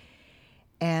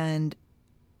 And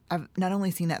I've not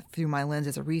only seen that through my lens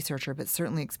as a researcher, but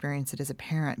certainly experienced it as a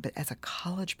parent, but as a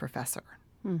college professor.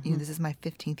 Mm-hmm. This is my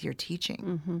 15th year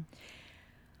teaching. Mm-hmm.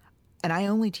 And I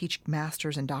only teach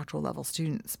master's and doctoral level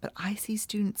students, but I see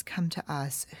students come to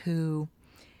us who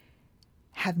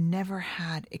have never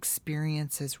had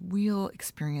real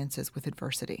experiences with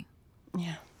adversity.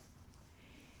 Yeah.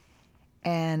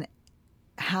 And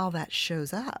how that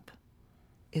shows up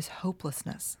is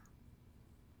hopelessness.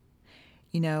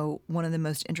 One of the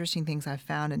most interesting things I've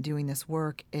found in doing this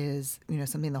work is,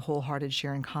 something the Wholehearted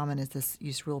share in common is this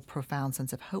real profound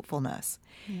sense of hopefulness.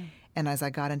 Yeah. And as I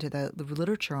got into the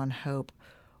literature on hope,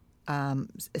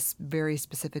 very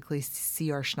specifically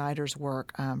C.R. Schneider's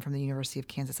work from the University of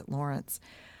Kansas at Lawrence,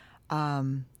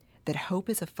 that hope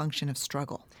is a function of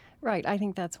struggle. Right. I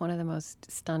think that's one of the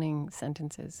most stunning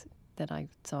sentences that I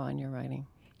saw in your writing.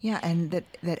 Yeah, and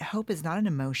that hope is not an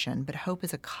emotion, but hope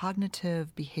is a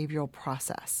cognitive behavioral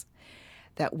process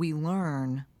that we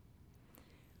learn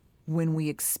when we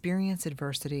experience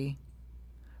adversity,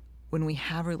 when we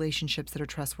have relationships that are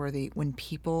trustworthy, when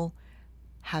people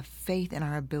have faith in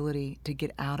our ability to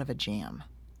get out of a jam.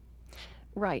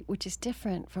 Right, which is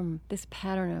different from this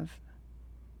pattern of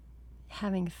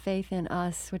having faith in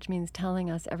us, which means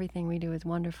telling us everything we do is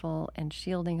wonderful and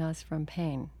shielding us from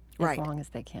pain. As long as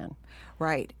they can.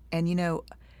 Right. And,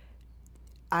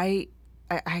 I'm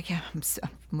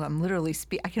literally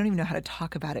I don't even know how to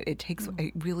talk about it. It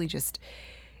really just,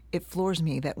 it floors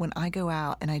me that when I go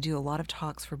out and I do a lot of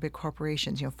talks for big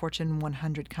corporations, Fortune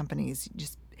 100 companies,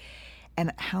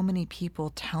 and how many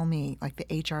people tell me, like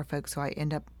the HR folks who I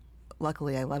end up,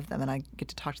 luckily I love them and I get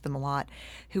to talk to them a lot,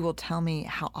 who will tell me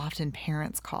how often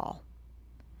parents call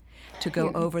to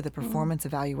go over the performance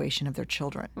evaluation of their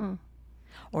children.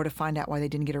 Or to find out why they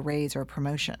didn't get a raise or a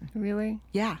promotion. Really?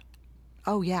 Yeah.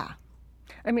 Oh, yeah.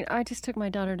 I mean, I just took my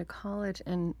daughter to college,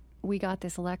 and we got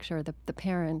this lecture, the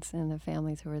parents and the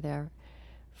families who were there,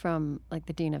 from like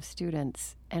the dean of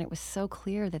students, and it was so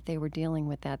clear that they were dealing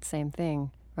with that same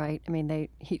thing, right? I mean,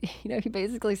 he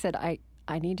basically said,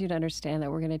 I need you to understand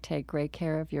that we're going to take great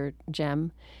care of your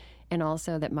gem, and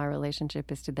also that my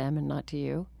relationship is to them and not to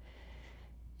you.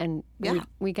 And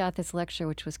we got this lecture,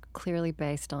 which was clearly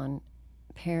based on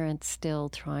parents still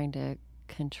trying to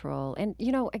control. And,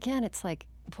 again, it's like,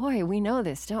 boy, we know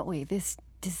this, don't we? This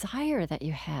desire that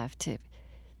you have to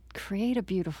create a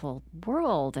beautiful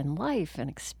world and life and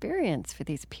experience for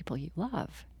these people you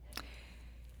love.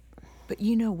 But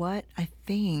you know what? I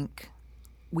think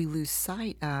we lose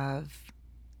sight of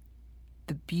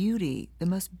the beauty, the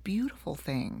most beautiful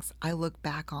things I look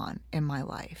back on in my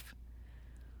life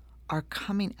are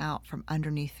coming out from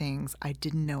underneath things I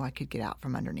didn't know I could get out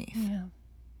from underneath. Yeah.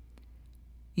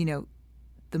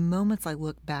 The moments I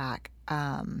look back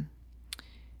in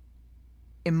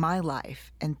my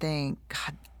life and think,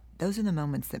 God, those are the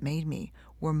moments that made me,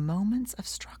 were moments of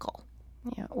struggle.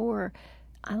 Yeah, or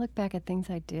I look back at things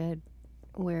I did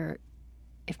where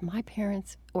if my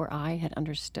parents or I had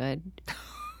understood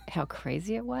how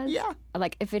crazy it was,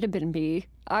 like if it had been me,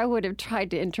 I would have tried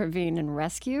to intervene and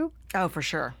rescue. Oh, for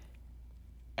sure.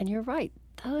 And you're right.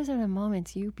 those are the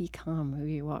moments you become who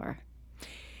you are.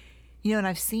 You know, and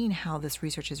I've seen how this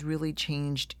research has really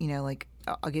changed, you know, like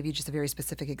I'll give you just a very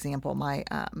specific example.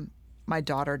 My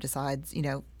daughter decides, you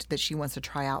know, that she wants to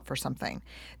try out for something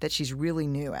that she's really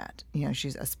new at. You know,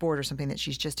 she's a sport or something that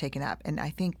she's just taken up. And I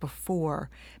think before,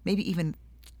 maybe even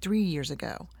 3 years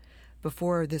ago,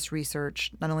 before this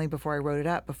research, not only before I wrote it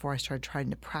up, before I started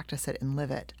trying to practice it and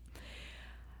live it,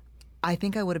 I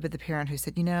think I would have been the parent who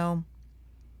said, you know,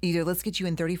 either let's get you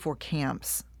in 34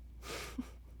 camps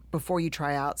before you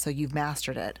try out so you've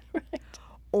mastered it, right,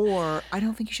 or I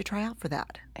don't think you should try out for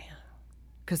that. Yeah.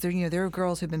 Because there are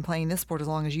girls who've been playing this sport as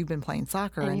long as you've been playing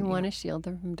soccer. And you want to shield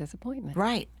them from disappointment.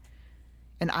 Right.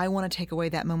 And I want to take away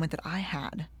that moment that I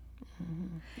had.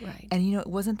 Mm-hmm. Right. And, you know, it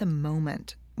wasn't the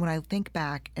moment. When I think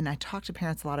back, and I talk to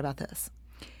parents a lot about this,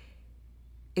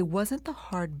 it wasn't the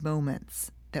hard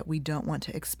moments that we don't want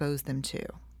to expose them to.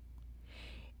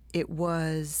 It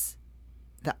was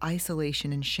the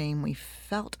isolation and shame we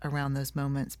felt around those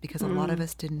moments because a lot of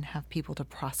us didn't have people to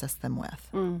process them with.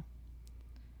 Mm.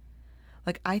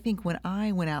 Like, I think when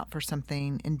I went out for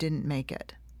something and didn't make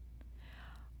it,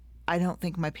 I don't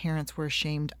think my parents were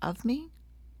ashamed of me,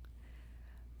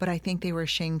 but I think they were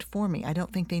ashamed for me. I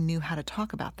don't think they knew how to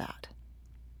talk about that.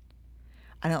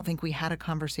 I don't think we had a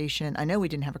conversation. I know we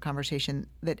didn't have a conversation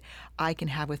that I can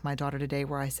have with my daughter today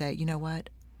where I say, you know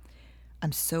what?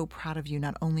 I'm so proud of you,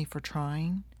 not only for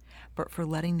trying, but for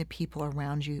letting the people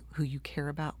around you who you care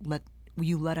about, let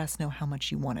us know how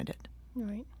much you wanted it.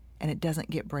 Right. And it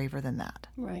doesn't get braver than that.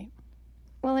 Right.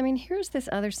 Well, I mean, here's this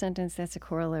other sentence that's a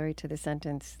corollary to the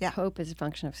sentence, yeah, hope is a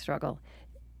function of struggle.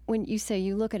 When you say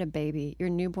you look at a baby, your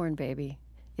newborn baby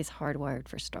is hardwired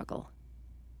for struggle.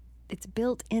 It's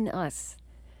built in us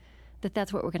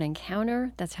that's what we're going to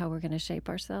encounter. That's how we're going to shape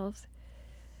ourselves.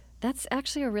 That's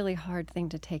actually a really hard thing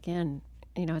to take in,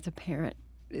 you know, as a parent,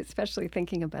 especially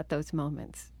thinking about those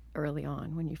moments early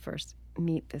on when you first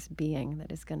meet this being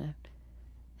that is going to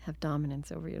have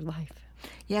dominance over your life.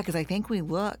 Yeah, because I think we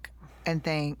look and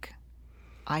think,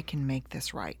 I can make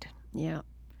this right. Yeah.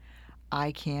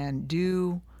 I can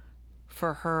do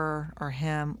for her or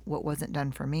him what wasn't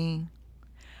done for me.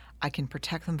 I can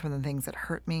protect them from the things that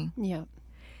hurt me. Yeah.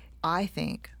 I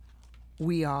think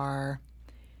we are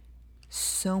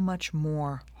so much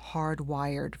more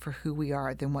hardwired for who we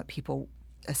are than what people,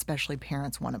 especially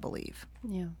parents, want to believe.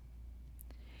 Yeah.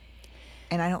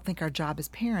 And I don't think our job as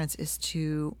parents is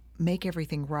to make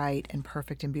everything right and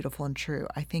perfect and beautiful and true.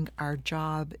 I think our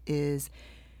job is,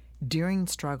 during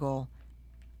struggle,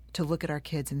 to look at our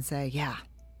kids and say, yeah,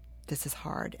 this is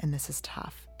hard and this is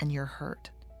tough and you're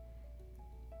hurt.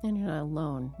 And you're not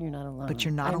alone. You're not alone. But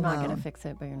you're not alone. I'm not going to fix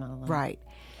it, but you're not alone. Right.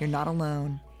 You're not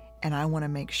alone. And I want to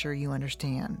make sure you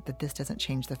understand that this doesn't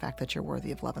change the fact that you're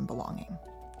worthy of love and belonging.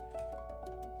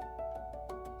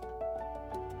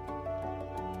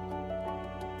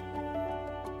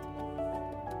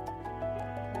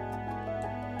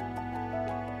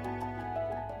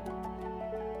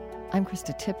 I'm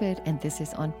Krista Tippett, and this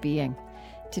is On Being.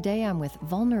 Today I'm with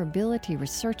vulnerability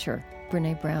researcher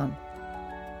Brené Brown.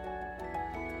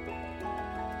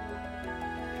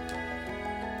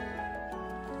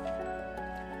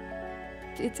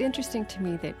 It's interesting to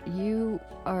me that you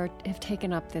have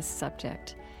taken up this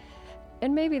subject.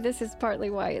 And maybe this is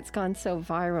partly why it's gone so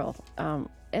viral.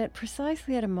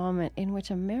 Precisely at a moment in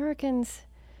which Americans,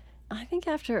 I think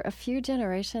after a few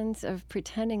generations of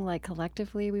pretending like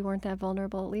collectively we weren't that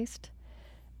vulnerable at least,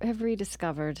 have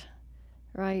rediscovered,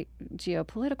 right,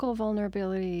 geopolitical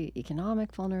vulnerability,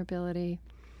 economic vulnerability.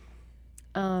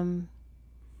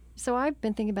 So I've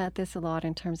been thinking about this a lot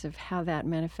in terms of how that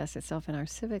manifests itself in our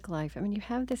civic life. I mean, you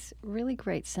have this really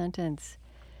great sentence,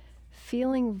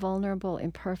 feeling vulnerable,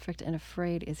 imperfect, and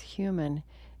afraid is human.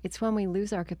 It's when we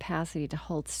lose our capacity to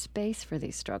hold space for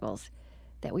these struggles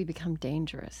that we become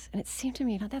dangerous. And it seemed to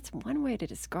me, that's one way to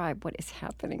describe what is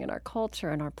happening in our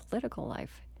culture and our political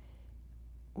life.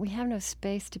 We have no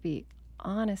space to be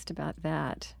honest about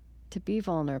that, to be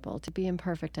vulnerable, to be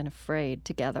imperfect and afraid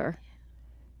together.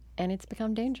 And it's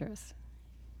become dangerous.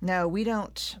 No, we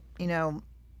don't, on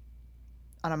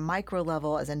a micro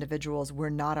level as individuals, we're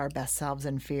not our best selves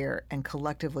in fear. And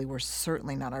collectively, we're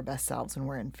certainly not our best selves when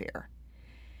we're in fear.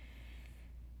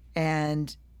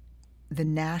 And the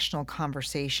national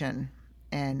conversation,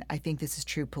 and I think this is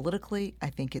true politically, I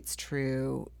think it's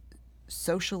true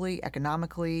socially,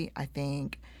 economically, I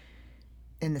think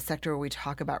in the sector where we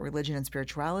talk about religion and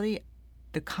spirituality,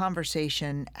 the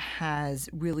conversation has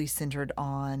really centered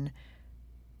on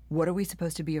what are we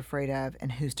supposed to be afraid of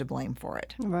and who's to blame for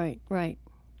it. Right, right.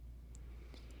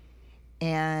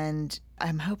 And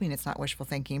I'm hoping it's not wishful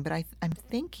thinking, but I'm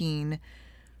thinking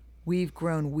we've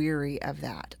grown weary of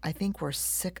that. I think we're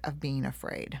sick of being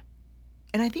afraid.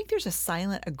 And I think there's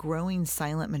a growing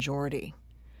silent majority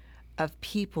of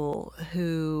people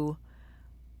who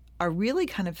are really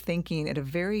kind of thinking at a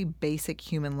very basic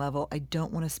human level, I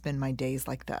don't want to spend my days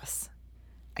like this.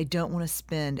 I don't want to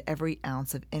spend every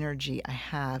ounce of energy I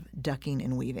have ducking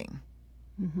and weaving.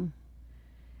 Mm-hmm.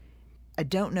 I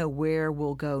don't know where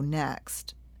we'll go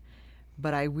next,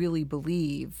 but I really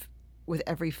believe with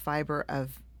every fiber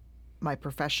of my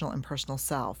professional and personal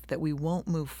self that we won't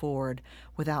move forward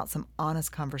without some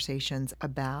honest conversations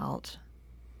about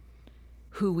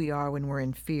who we are when we're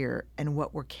in fear and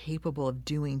what we're capable of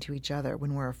doing to each other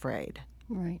when we're afraid.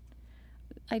 Right.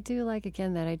 I do like,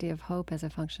 again, that idea of hope as a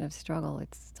function of struggle.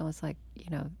 It's almost like,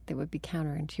 it would be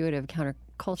counterintuitive,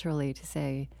 counterculturally to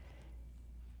say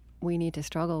we need to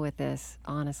struggle with this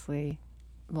honestly,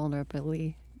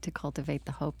 vulnerably, to cultivate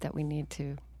the hope that we need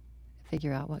to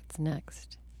figure out what's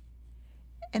next.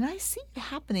 And I see it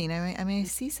happening. I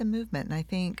see some movement, and I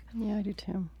think... Yeah, I do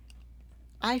too.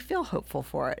 I feel hopeful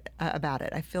for it, about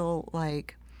it. I feel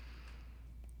like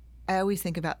I always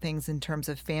think about things in terms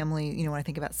of family. When I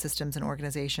think about systems and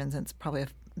organizations, and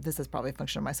this is probably a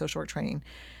function of my social work training,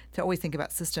 to always think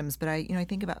about systems. But I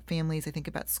think about families. I think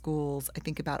about schools. I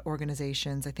think about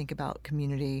organizations. I think about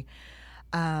community.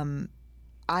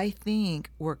 I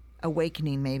think we're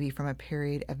awakening maybe from a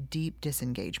period of deep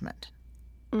disengagement.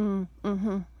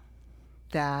 Mm-hmm.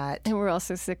 And we're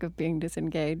also sick of being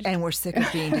disengaged. And we're sick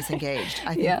of being disengaged.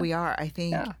 I think we are. I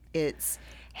think it's,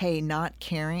 not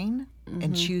caring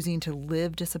and choosing to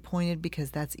live disappointed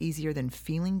because that's easier than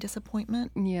feeling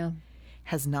disappointment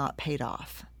has not paid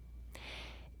off.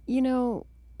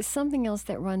 Something else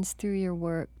that runs through your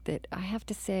work that I have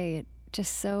to say it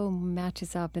just so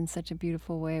matches up in such a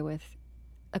beautiful way with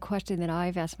a question that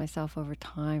I've asked myself over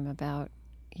time about,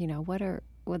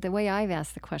 the way I've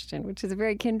asked the question, which is a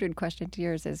very kindred question to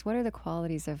yours, is what are the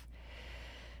qualities of,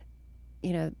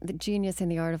 the genius in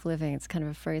the art of living? It's kind of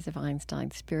a phrase of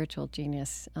Einstein, spiritual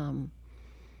genius.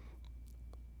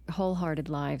 Wholehearted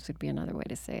lives would be another way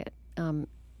to say it.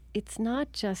 It's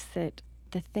not just that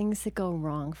the things that go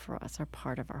wrong for us are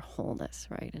part of our wholeness,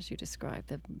 right? As you described,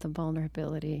 the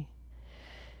vulnerability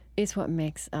is what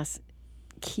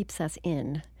keeps us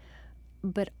in.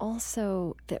 But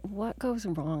also that what goes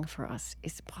wrong for us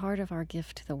is part of our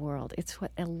gift to the world. It's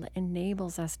what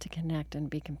enables us to connect and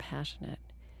be compassionate.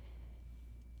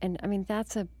 And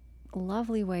that's a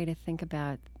lovely way to think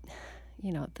about,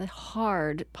 the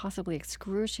hard, possibly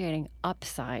excruciating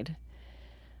upside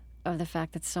of the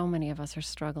fact that so many of us are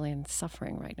struggling and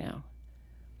suffering right now.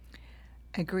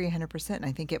 I agree 100%. And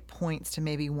I think it points to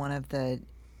maybe one of the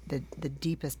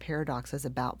deepest paradoxes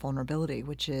about vulnerability,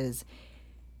 which is,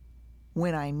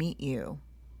 when I meet you,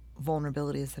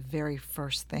 vulnerability is the very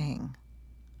first thing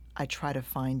I try to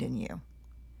find in you.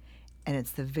 And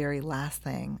it's the very last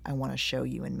thing I want to show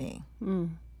you in me.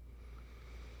 Mm.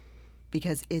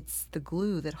 Because it's the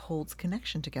glue that holds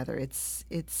connection together.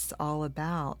 It's all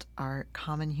about our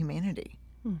common humanity.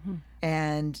 Mm-hmm.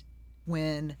 And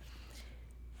when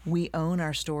we own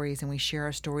our stories and we share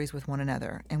our stories with one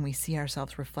another and we see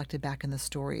ourselves reflected back in the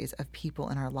stories of people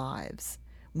in our lives,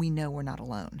 we know we're not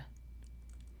alone.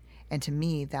 And to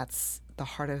me, that's the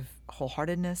heart of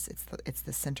wholeheartedness. It's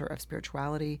the center of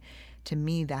spirituality. To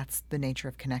me, that's the nature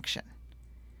of connection.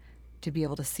 To be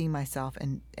able to see myself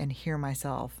and hear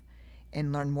myself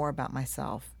and learn more about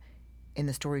myself in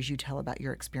the stories you tell about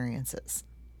your experiences.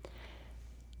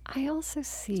 I also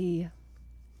see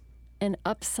an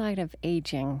upside of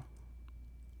aging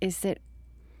is that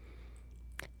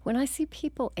when I see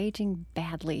people aging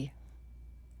badly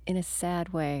in a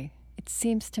sad way, it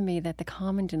seems to me that the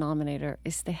common denominator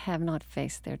is they have not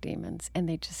faced their demons and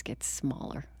they just get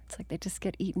smaller. It's like they just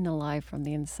get eaten alive from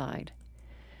the inside.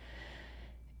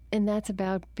 And that's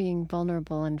about being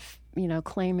vulnerable and,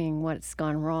 claiming what's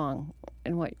gone wrong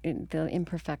and the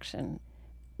imperfection.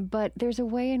 But there's a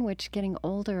way in which getting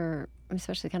older,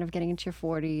 especially kind of getting into your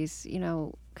 40s,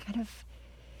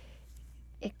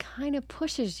 it kind of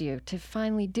pushes you to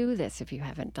finally do this if you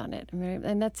haven't done it.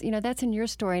 And that's in your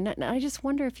story. And I just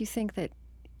wonder if you think that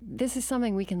this is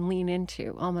something we can lean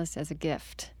into almost as a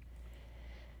gift.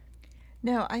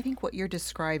 No, I think what you're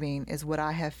describing is what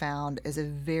I have found is a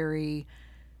very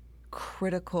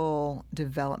critical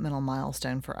developmental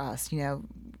milestone for us.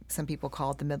 Some people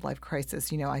call it the midlife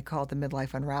crisis. I call it the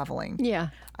midlife unraveling. Yeah.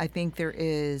 I think there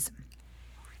is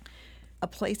a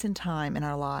place and time in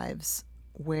our lives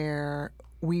where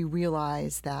we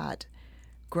realize that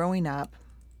growing up,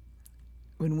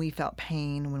 when we felt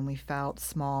pain, when we felt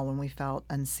small, when we felt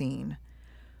unseen,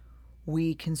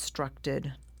 we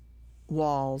constructed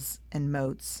walls and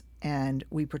moats and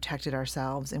we protected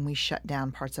ourselves and we shut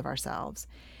down parts of ourselves.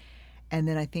 And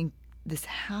then I think this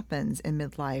happens in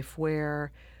midlife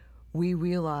where we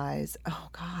realize, oh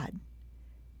God,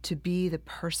 to be the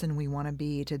person we want to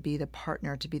be the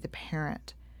partner, to be the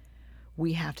parent,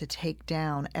 we have to take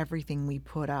down everything we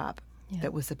put up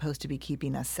that was supposed to be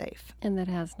keeping us safe. And that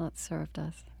has not served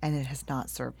us. And it has not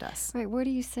served us. Right. What do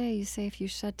you say? You say if you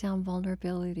shut down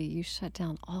vulnerability, you shut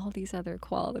down all these other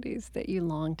qualities that you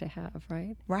long to have,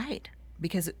 right? Right.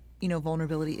 Because, you know,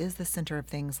 vulnerability is the center of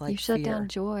things like you shut fear. down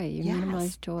joy. You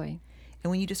minimize joy.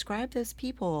 And when you describe those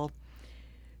people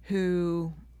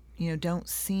who, you know, don't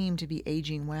seem to be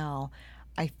aging well,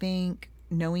 I think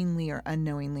knowingly or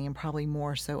unknowingly, and probably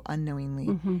more so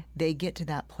unknowingly, they get to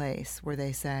that place where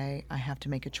they say, I have to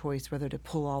make a choice whether to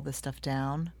pull all this stuff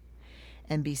down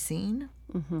and be seen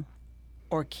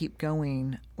or keep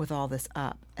going with all this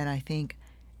up. And I think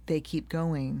they keep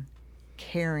going,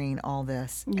 carrying all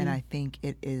this, and I think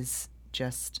it is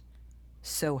just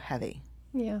so heavy.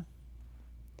 Yeah.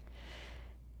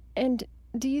 And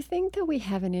do you think that we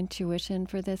have an intuition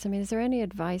for this? I mean, is there any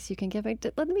advice you can give?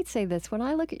 Let me say this. When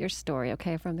I look at your story,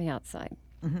 okay, from the outside,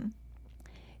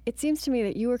 it seems to me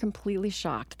that you were completely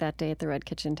shocked that day at the Red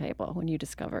Kitchen table when you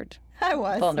discovered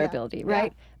vulnerability,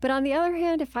 right? Yeah. But on the other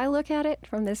hand, if I look at it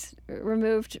from this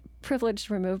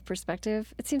privileged removed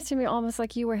perspective, it seems to me almost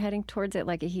like you were heading towards it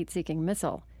like a heat-seeking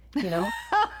missile, you know?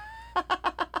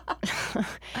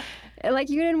 Like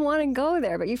you didn't want to go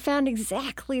there, but you found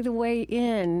exactly the way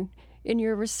in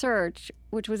your research,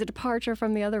 which was a departure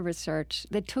from the other research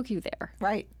that took you there.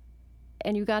 Right.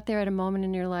 And you got there at a moment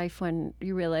in your life when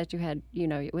you realized you had, you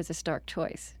know, it was a stark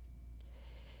choice.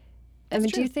 I mean,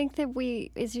 do you think that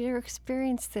is your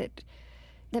experience that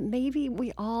maybe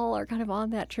we all are kind of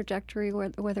on that trajectory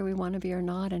whether we want to be or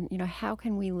not? And, you know, how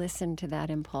can we listen to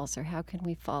that impulse, or how can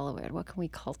we follow it? What can we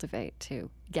cultivate to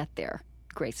get there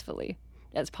gracefully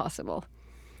as possible?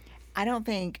 I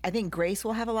think grace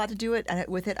will have a lot to do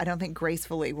with it. I don't think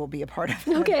gracefully will be a part of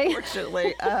it, okay.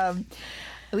 Unfortunately.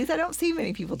 At least I don't see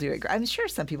many people do it. I'm sure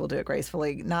some people do it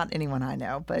gracefully, not anyone I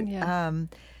know. But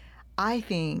I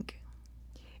think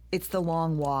it's the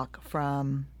long walk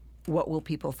from what will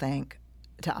people think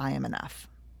to I am enough.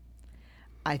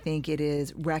 I think it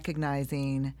is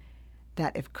recognizing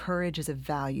that if courage is a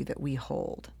value that we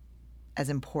hold as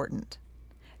important,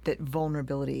 that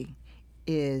vulnerability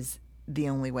is the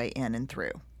only way in and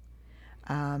through.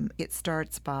 It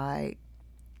starts by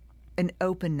an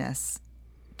openness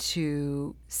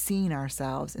to seeing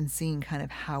ourselves and seeing kind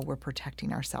of how we're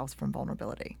protecting ourselves from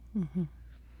vulnerability.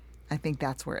 I think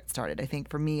that's where it started. I think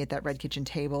for me at that Red Kitchen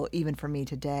table, even for me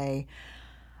today,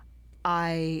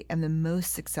 I am the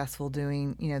most successful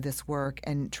doing, you know, this work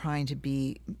and trying to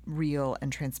be real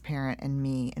and transparent and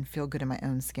me and feel good in my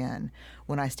own skin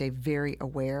when I stay very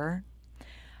aware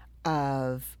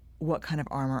of what kind of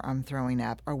armor I'm throwing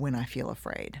up or when I feel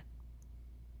afraid.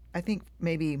 I think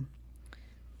maybe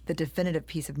the definitive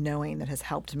piece of knowing that has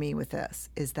helped me with this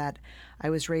is that I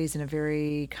was raised in a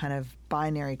very kind of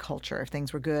binary culture. If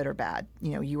things were good or bad,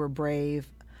 you know, you were brave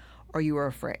or you were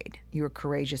afraid. You were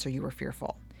courageous or you were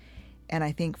fearful. And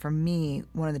I think for me,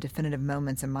 one of the definitive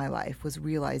moments in my life was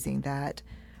realizing that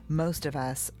most of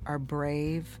us are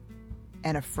brave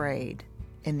and afraid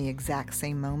in the exact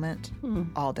same moment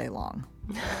all day long.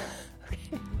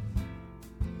 Okay.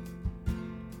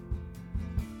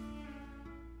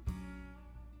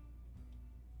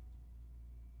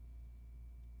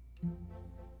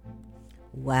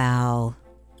 Wow.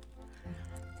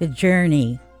 The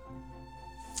journey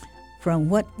from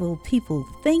what will people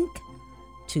think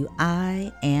to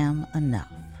I am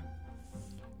enough.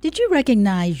 Did you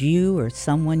recognize you or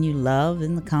someone you love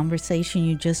in the conversation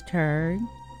you just heard?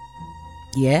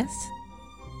 Yes?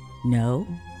 No?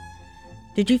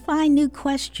 Did you find new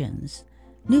questions,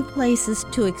 new places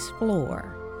to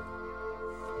explore?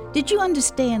 Did you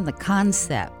understand the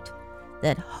concept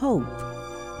that hope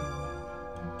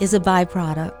is a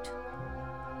byproduct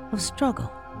of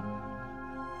struggle?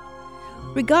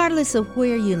 Regardless of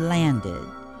where you landed,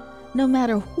 no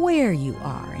matter where you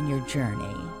are in your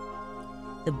journey,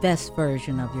 the best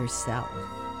version of yourself,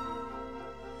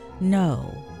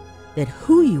 know that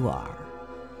who you are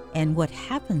and what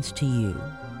happens to you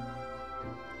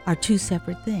are two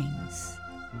separate things.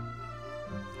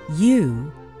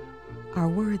 You are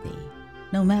worthy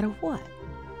no matter what.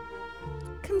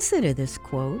 Consider this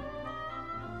quote.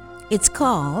 It's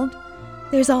called,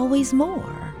 "There's Always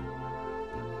More."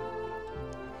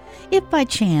 If by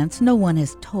chance no one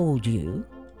has told you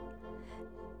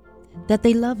that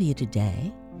they love you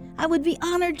today, I would be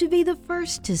honored to be the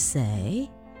first to say,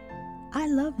 I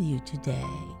love you today.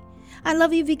 I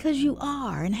love you because you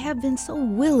are and have been so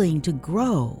willing to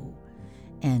grow.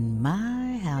 And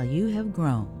my, how you have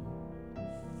grown.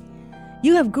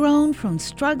 You have grown from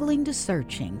struggling to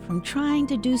searching, from trying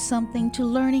to do something to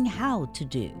learning how to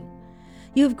do.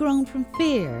 You have grown from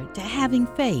fear to having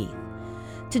faith,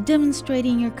 to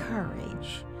demonstrating your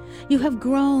courage. You have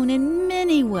grown in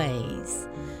many ways,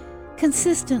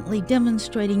 consistently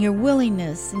demonstrating your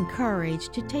willingness and courage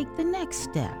to take the next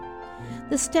step,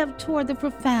 the step toward the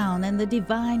profound and the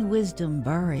divine wisdom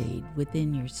buried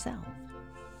within yourself,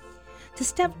 to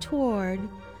step toward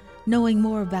knowing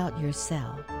more about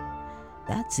yourself.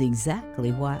 That's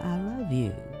exactly why I love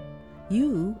you.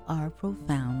 You are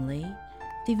profoundly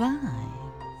divine.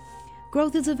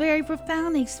 Growth is a very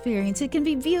profound experience. It can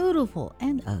be beautiful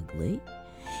and ugly,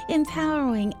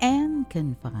 empowering and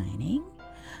confining,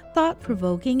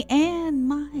 thought-provoking and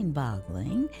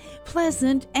mind-boggling,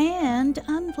 pleasant and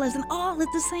unpleasant, all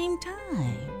at the same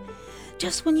time.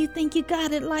 Just when you think you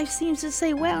got it, life seems to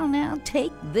say, well, now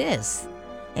take this.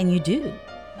 And you do.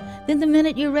 Then the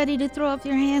minute you're ready to throw up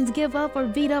your hands, give up, or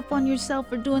beat up on yourself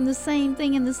for doing the same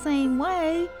thing in the same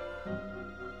way,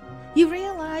 you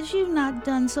realize you've not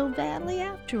done so badly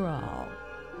after all.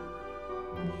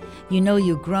 You know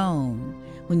you've grown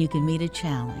when you can meet a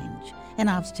challenge, an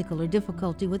obstacle or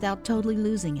difficulty without totally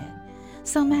losing it.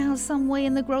 Somehow, some way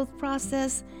in the growth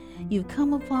process, you've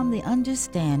come upon the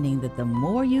understanding that the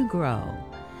more you grow,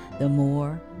 the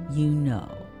more you know.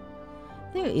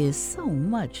 There is so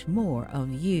much more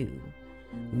of you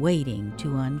waiting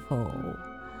to unfold.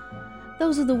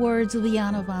 Those are the words of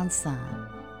Iyanla Vanzant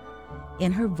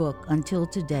in her book Until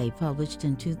Today, published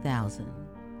in 2000.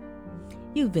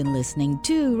 You've been listening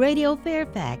to Radio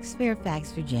Fairfax,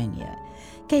 Fairfax, Virginia.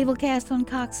 Cablecast on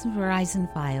Cox and Verizon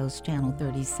Fios, Channel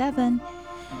 37,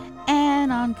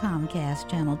 and on Comcast,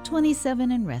 Channel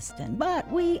 27 in Reston. But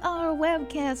we are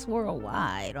webcast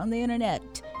worldwide on the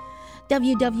internet.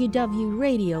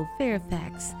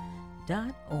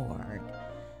 www.radiofairfax.org.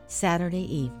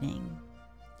 Saturday evening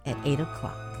at 8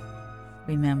 o'clock.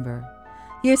 Remember,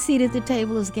 your seat at the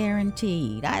table is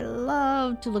guaranteed. I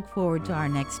love to look forward to our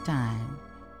next time.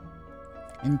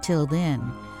 Until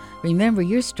then, remember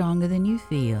you're stronger than you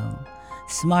feel,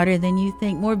 smarter than you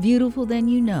think, more beautiful than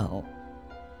you know,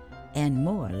 and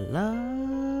more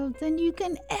loved than you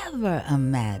can ever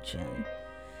imagine.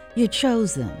 You're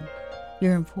chosen.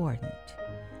 You're important.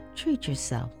 Treat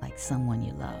yourself like someone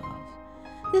you love.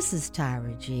 This is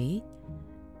Tyra G,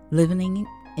 living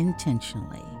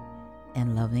intentionally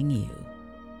and loving you.